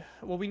started,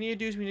 what we need to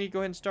do is we need to go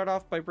ahead and start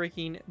off by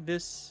breaking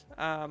this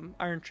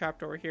iron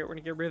trapdoor here. We're going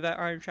to get rid of that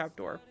iron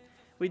trapdoor.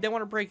 We then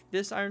want to break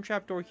this iron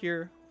trapdoor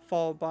here,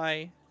 followed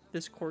by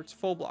this quartz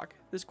full block.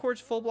 This quartz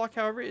full block,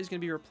 however, is going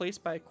to be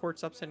replaced by a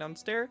quartz upside down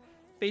stair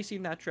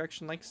facing that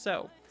direction like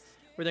so.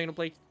 We're then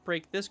going to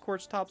break this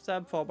quartz top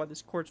slab, followed by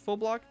this quartz full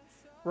block.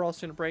 We're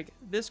also going to break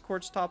this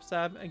quartz top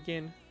slab,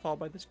 again, followed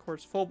by this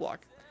quartz full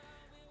block.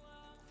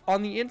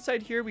 On the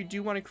inside here, we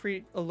do want to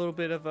create a little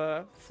bit of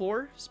a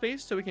floor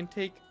space, so we can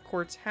take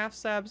quartz half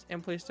slabs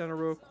and place down a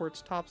row of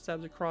quartz top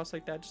slabs across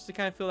like that, just to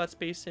kind of fill that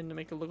space in to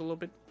make it look a little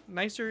bit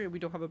nicer, and we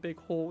don't have a big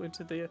hole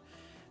into the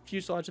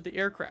fuselage of the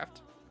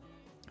aircraft.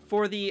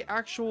 For the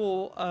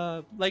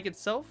actual leg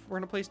itself, we're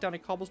going to place down a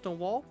cobblestone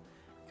wall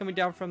coming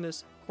down from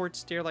this quartz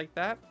stair like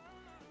that.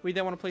 We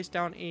then want to place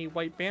down a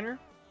white banner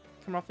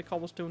coming off the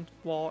cobblestone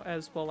wall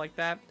as well like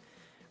that.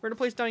 We're going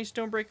to place down a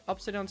stone brick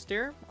upside down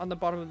stair on the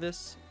bottom of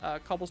this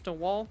cobblestone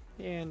wall,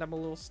 and I'm a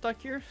little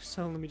stuck here,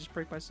 so let me just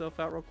break myself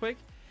out real quick.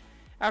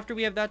 After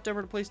we have that done,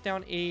 we're going to place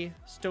down a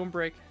stone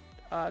brick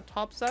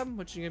top slab,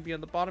 which is going to be on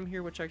the bottom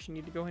here, which I actually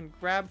need to go ahead and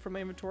grab from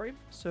my inventory.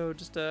 So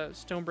just a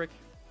stone brick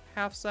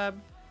half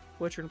slab,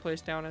 which we're going to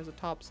place down as a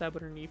top slab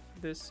underneath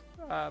this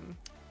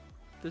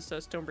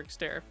stone brick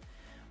stair.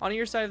 On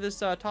either side of this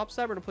top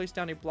slab, we're going to place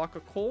down a block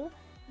of coal.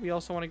 We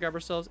also want to grab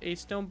ourselves a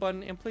stone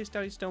button and place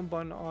down a stone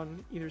button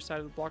on either side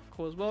of the block of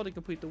coal as well to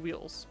complete the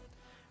wheels.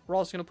 We're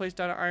also going to place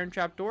down an iron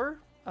trapdoor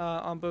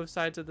on both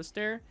sides of the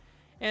stair,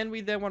 and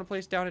we then want to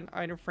place down an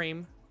iron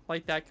frame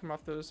like that coming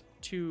off those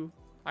 2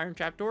 iron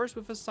trapdoors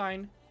with a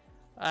sign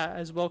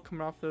as well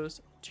coming off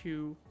those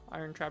 2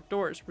 iron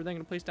trapdoors. We're then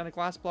going to place down a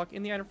glass block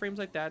in the iron frames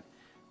like that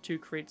to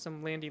create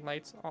some landing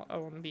lights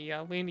on the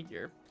landing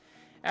gear.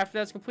 After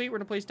that's complete, we're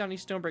going to place down a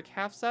stone brick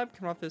half slab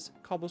coming off this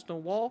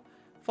cobblestone wall,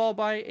 followed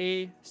by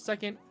a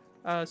second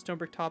stone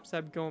brick top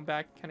slab going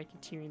back, kind of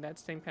continuing that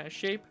same kind of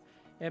shape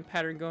and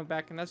pattern going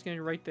back, and that's going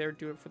to right there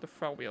do it for the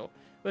front wheel.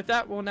 With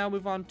that, we'll now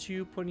move on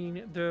to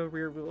putting the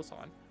rear wheels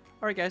on.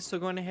 Alright guys, so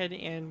going ahead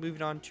and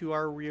moving on to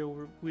our rear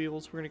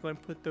wheels, we're going to go ahead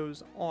and put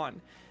those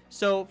on.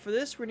 So for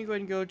this, we're going to go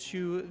ahead and go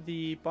to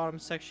the bottom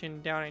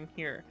section down in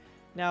here.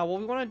 Now what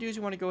we want to do is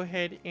we want to go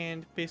ahead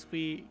and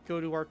basically go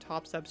to our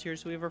top slabs here.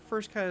 So we have our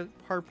first kind of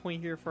hard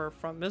point here for our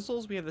front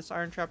missiles. We have this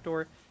iron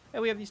trapdoor,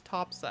 and we have these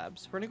top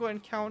slabs. We're going to go ahead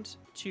and count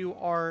to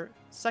our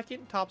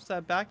second top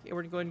slab back, and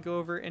we're going to go ahead and go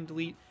over and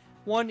delete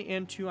 1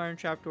 and 2 iron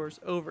trapdoors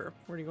over.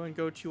 We're going to go and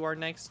go to our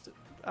next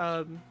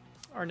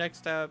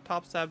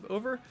top slab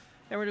over,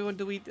 and we're going to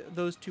delete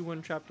those 2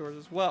 wooden trapdoors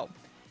as well.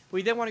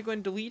 We then want to go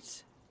and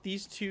delete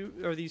these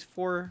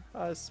 4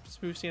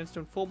 smooth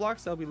sandstone full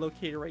blocks that'll be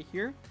located right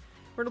here.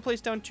 We're going to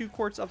place down 2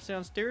 quartz upside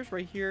down stairs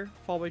right here,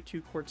 followed by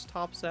 2 quartz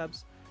top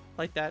slabs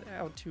like that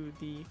out to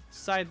the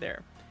side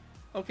there.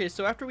 Okay,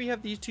 so after we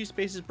have these 2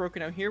 spaces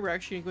broken out here, we're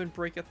actually going to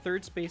break a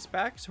 3rd space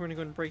back. So we're going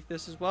to go and break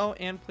this as well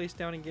and place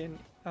down again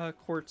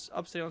quartz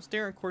upside down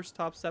stair and quartz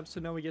top slab.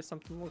 So now we get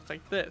something that looks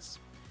like this.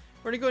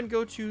 We're going to go and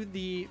go to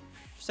the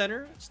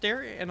center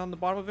stair, and on the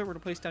bottom of it, we're going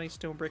to place down a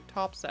stone brick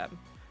top slab.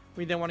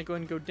 We then want to go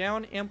and go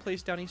down and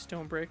place down a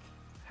stone brick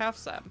half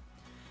slab.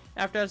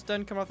 After that's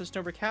done, come off the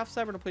stone brick half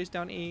slab, we're going to place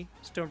down a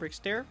stone brick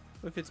stair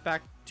with its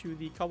back to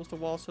the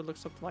cobblestone wall, so it looks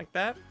something like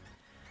that.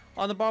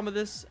 On the bottom of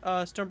this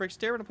stone brick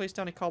stair, we're going to place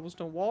down a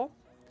cobblestone wall,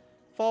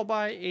 followed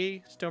by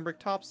a stone brick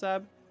top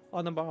slab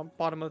on the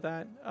bottom of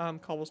that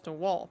cobblestone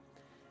wall.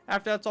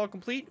 After that's all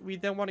complete, we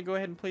then want to go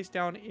ahead and place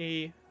down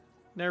a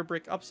nether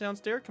brick upside down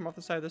stair, come off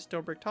the side of the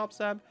stone brick top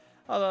slab,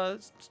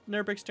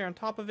 nether brick stair on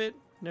top of it,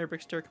 nether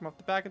brick stair come off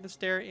the back of the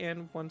stair,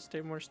 and 1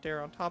 more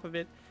stair on top of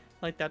it,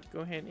 like that, to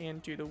go ahead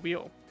and do the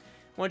wheel.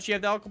 Once you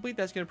have that all complete,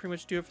 that's going to pretty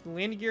much do it for the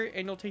landing gear,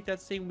 and you'll take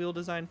that same wheel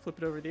design, flip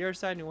it over to the air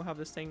side, and we'll have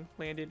this thing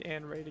landed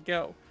and ready to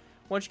go.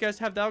 Once you guys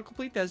have that all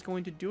complete, that's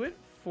going to do it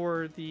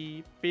for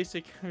the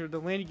basic, or the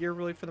landing gear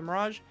really for the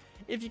Mirage.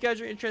 If you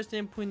guys are interested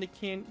in putting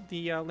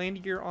the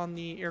landing gear on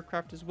the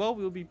aircraft as well,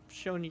 we'll be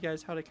showing you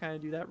guys how to kind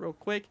of do that real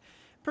quick.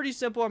 Pretty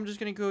simple. I'm just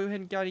going to go ahead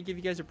and give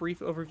you guys a brief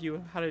overview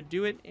of how to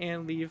do it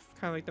and leave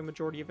kind of like the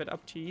majority of it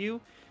up to you,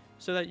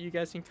 so that you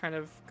guys can kind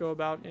of go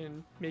about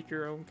and make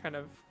your own kind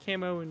of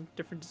camo and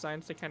different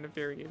designs to kind of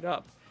vary it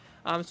up.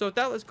 So with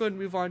that, let's go ahead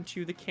and move on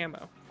to the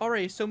camo.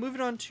 Alright, so moving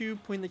on to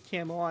putting the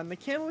camo on. The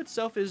camo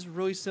itself is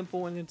really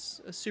simple, and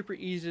it's a super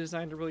easy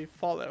design to really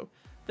follow.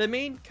 The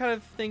main kind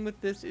of thing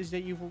with this is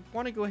that you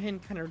want to go ahead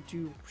and kind of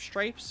do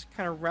stripes,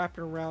 kind of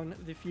wrapping around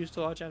the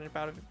fuselage at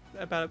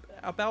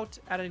about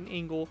at an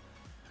angle,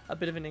 a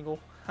bit of an angle,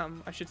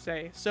 I should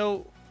say.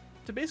 So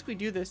to basically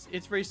do this,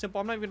 it's very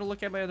simple. I'm not even going to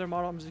look at my other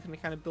model. I'm just going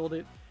to kind of build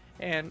it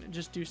and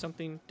just do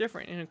something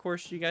different. And of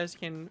course, you guys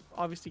can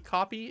obviously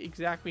copy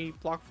exactly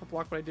block for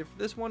block what I did for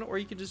this one, or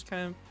you could just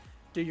kind of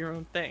do your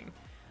own thing.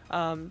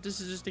 This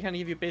is just to kind of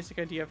give you a basic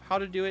idea of how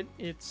to do it.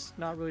 It's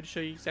not really to show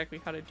you exactly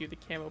how to do the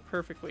camo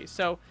perfectly.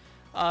 So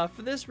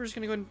for this, we're just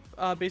going to go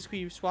and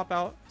basically swap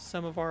out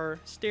some of our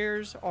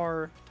stairs,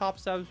 our top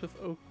slabs with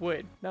oak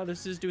wood. Now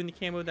this is doing the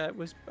camo that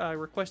was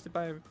requested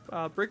by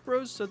Brick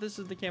Bros, so this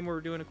is the camo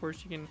we're doing. Of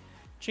course, you can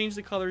change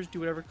the colors, do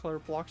whatever color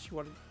blocks you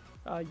want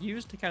to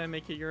use to kind of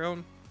make it your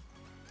own.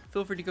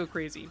 Feel free to go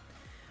crazy.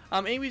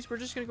 Anyways, we're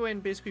just going to go ahead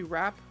and basically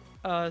wrap,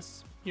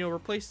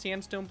 replace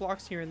sandstone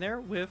blocks here and there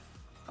with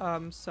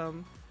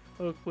some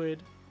oak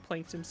wood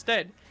planks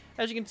instead.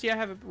 As you can see, I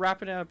have it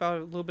wrapping at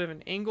about a little bit of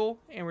an angle,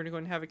 and we're going to go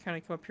and have it kind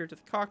of come up here to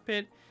the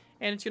cockpit,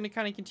 and it's going to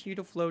kind of continue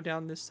to flow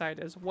down this side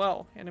as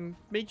well. And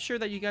make sure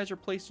that you guys are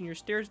placing your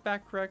stairs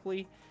back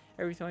correctly,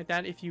 everything like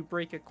that. If you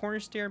break a corner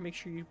stair, make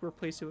sure you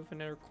replace it with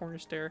another corner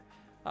stair,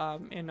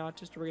 and not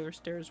just a regular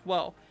stair as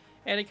well.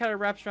 And it kind of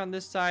wraps around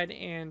this side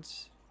and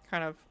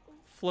kind of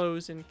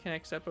flows and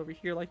connects up over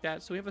here like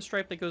that. So we have a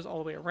stripe that goes all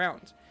the way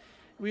around.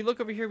 We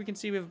look over here, we can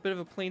see we have a bit of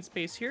a plain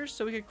space here,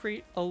 so we could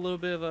create a little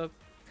bit of a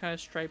kind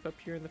of stripe up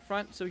here in the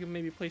front, so we can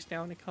maybe place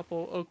down a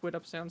couple oak wood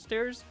ups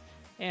downstairs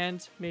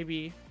and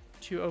maybe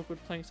 2 oak wood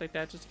planks like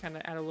that, just to kind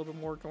of add a little bit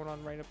more going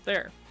on right up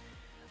there.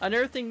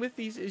 Another thing with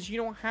these is you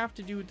don't have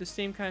to do the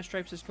same kind of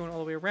stripes as going all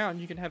the way around.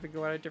 You can have it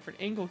go at a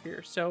different angle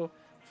here. So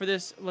for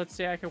this, let's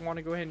say I could want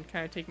to go ahead and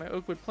kind of take my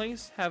oak wood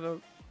planks, have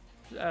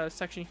a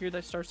section here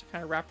that starts to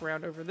kind of wrap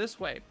around over this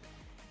way,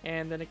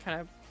 and then it kind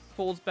of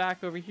folds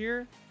back over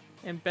here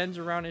and bends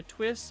around and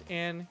twists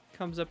and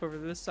comes up over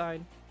this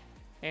side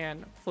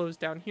and flows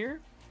down here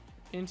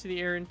into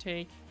the air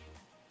intake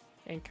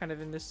and kind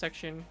of in this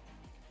section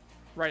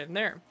right in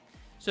there.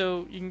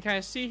 So you can kind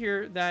of see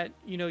here that,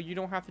 you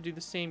don't have to do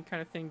the same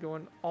kind of thing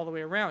going all the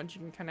way around.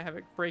 You can kind of have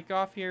it break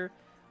off here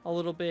a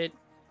little bit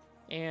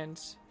and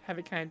have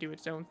it kind of do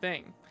its own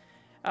thing.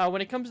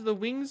 When it comes to the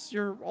wings,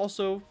 you're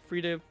also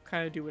free to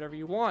kind of do whatever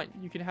you want.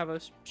 You can have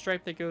a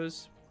stripe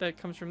that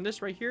comes from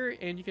this right here,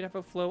 and you can have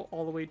a flow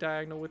all the way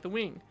diagonal with the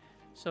wing.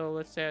 So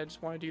let's say I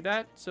just want to do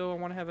that. So I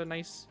want to have a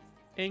nice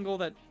angle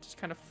that just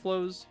kind of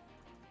flows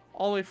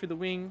all the way through the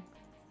wing,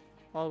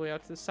 all the way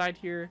out to the side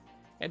here.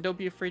 And don't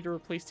be afraid to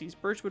replace these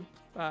birchwood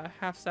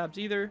half slabs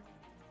either.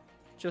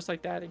 Just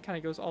like that, it kind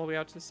of goes all the way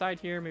out to the side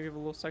here. Maybe have a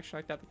little section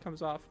like that that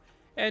comes off,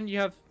 and you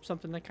have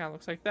something that kind of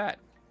looks like that.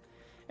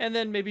 And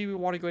then maybe we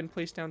want to go ahead and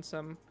place down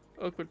some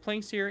oak wood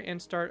planks here and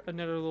start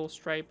another little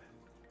stripe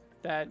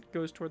that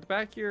goes toward the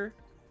back here,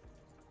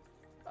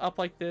 up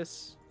like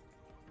this,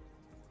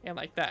 and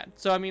like that.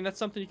 So I mean, that's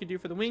something you can do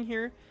for the wing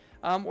here,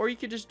 or you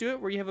could just do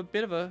it where you have a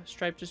bit of a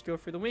stripe just go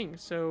for the wing.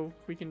 So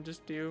we can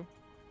just do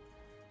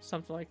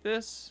something like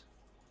this,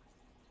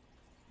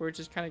 where it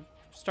just kind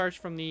of starts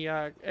from the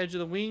edge of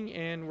the wing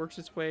and works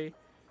its way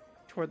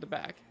toward the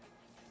back.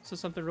 So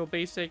something real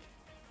basic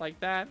like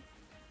that.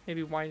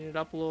 Maybe widen it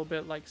up a little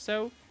bit like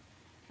so.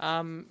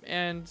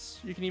 And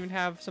you can even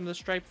have some of the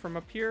stripe from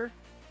up here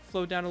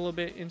flow down a little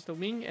bit into the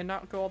wing and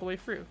not go all the way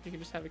through. You can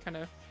just have it kind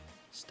of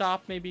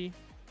stop, maybe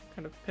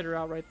kind of pitter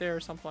out right there or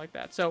something like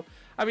that. So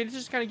I mean, it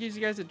just kind of gives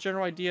you guys a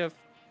general idea of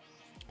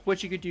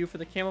what you could do for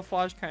the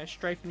camouflage, kind of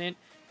striping it.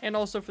 And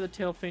also for the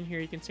tail fin here,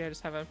 you can see I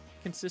just have a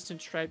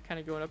consistent stripe kind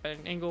of going up at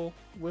an angle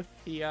with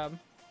the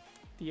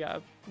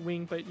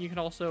wing. But you can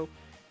also,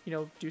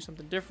 do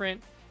something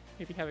different.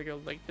 Maybe have it go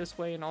like this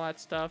way and all that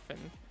stuff. And,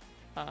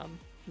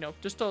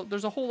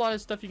 there's a whole lot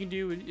of stuff you can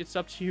do. It's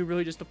up to you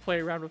really just to play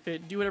around with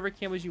it. Do whatever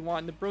camos you want.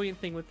 And the brilliant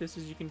thing with this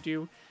is you can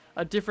do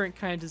a different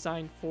kind of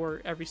design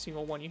for every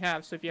single one you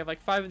have. So if you have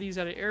like 5 of these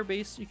at an air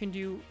base, you can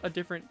do a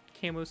different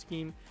camo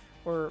scheme.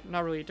 Or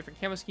not really a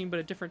different camo scheme, but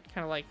a different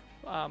kind of like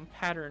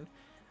pattern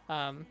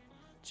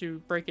to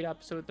break it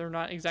up so that they're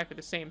not exactly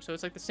the same. So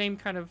it's like the same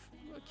kind of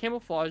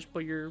camouflage,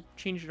 but you're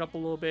changing it up a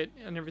little bit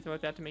and everything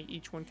like that to make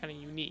each one kind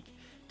of unique.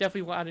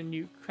 Definitely will add a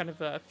new kind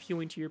of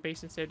feeling to your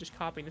base instead of just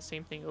copying the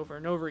same thing over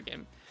and over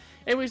again.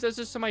 Anyways, that's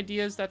just some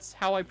ideas. That's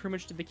how I pretty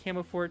much did the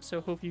camo for it, so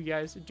hope you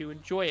guys do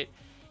enjoy it.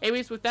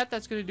 Anyways, with that,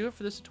 that's going to do it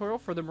for this tutorial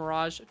for the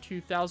Mirage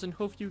 2000.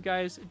 Hope you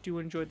guys do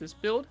enjoy this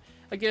build.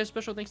 Again, a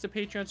special thanks to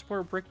Patreon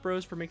supporter Brick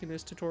Bros for making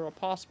this tutorial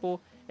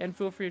possible, and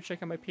feel free to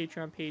check out my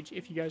Patreon page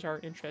if you guys are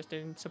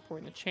interested in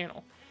supporting the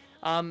channel.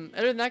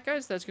 Other than that,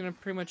 guys, that's going to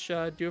pretty much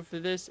do it for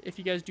this. If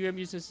you guys do have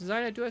used this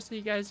design, I do ask that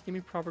you guys give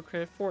me proper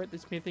credit for it.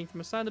 This may be anything from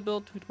a sign of the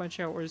build, tweet to my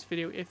channel, or this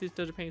video if this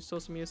does appear on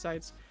social media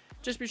sites.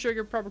 Just be sure to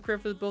give proper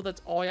credit for the build.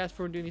 That's all I ask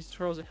for when doing these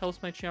tutorials. It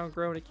helps my channel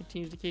grow and it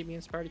continues to keep me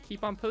inspired to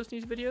keep on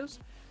posting these videos.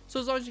 So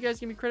as long as you guys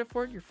give me credit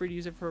for it, you're free to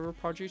use it for whatever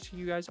projects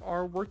you guys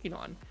are working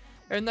on.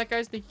 Other than that,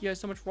 guys, thank you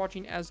guys so much for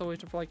watching. As always,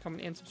 don't forget to like,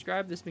 comment, and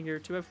subscribe. This has been Gary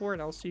 2x4,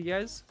 and I'll see you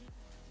guys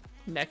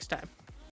next time.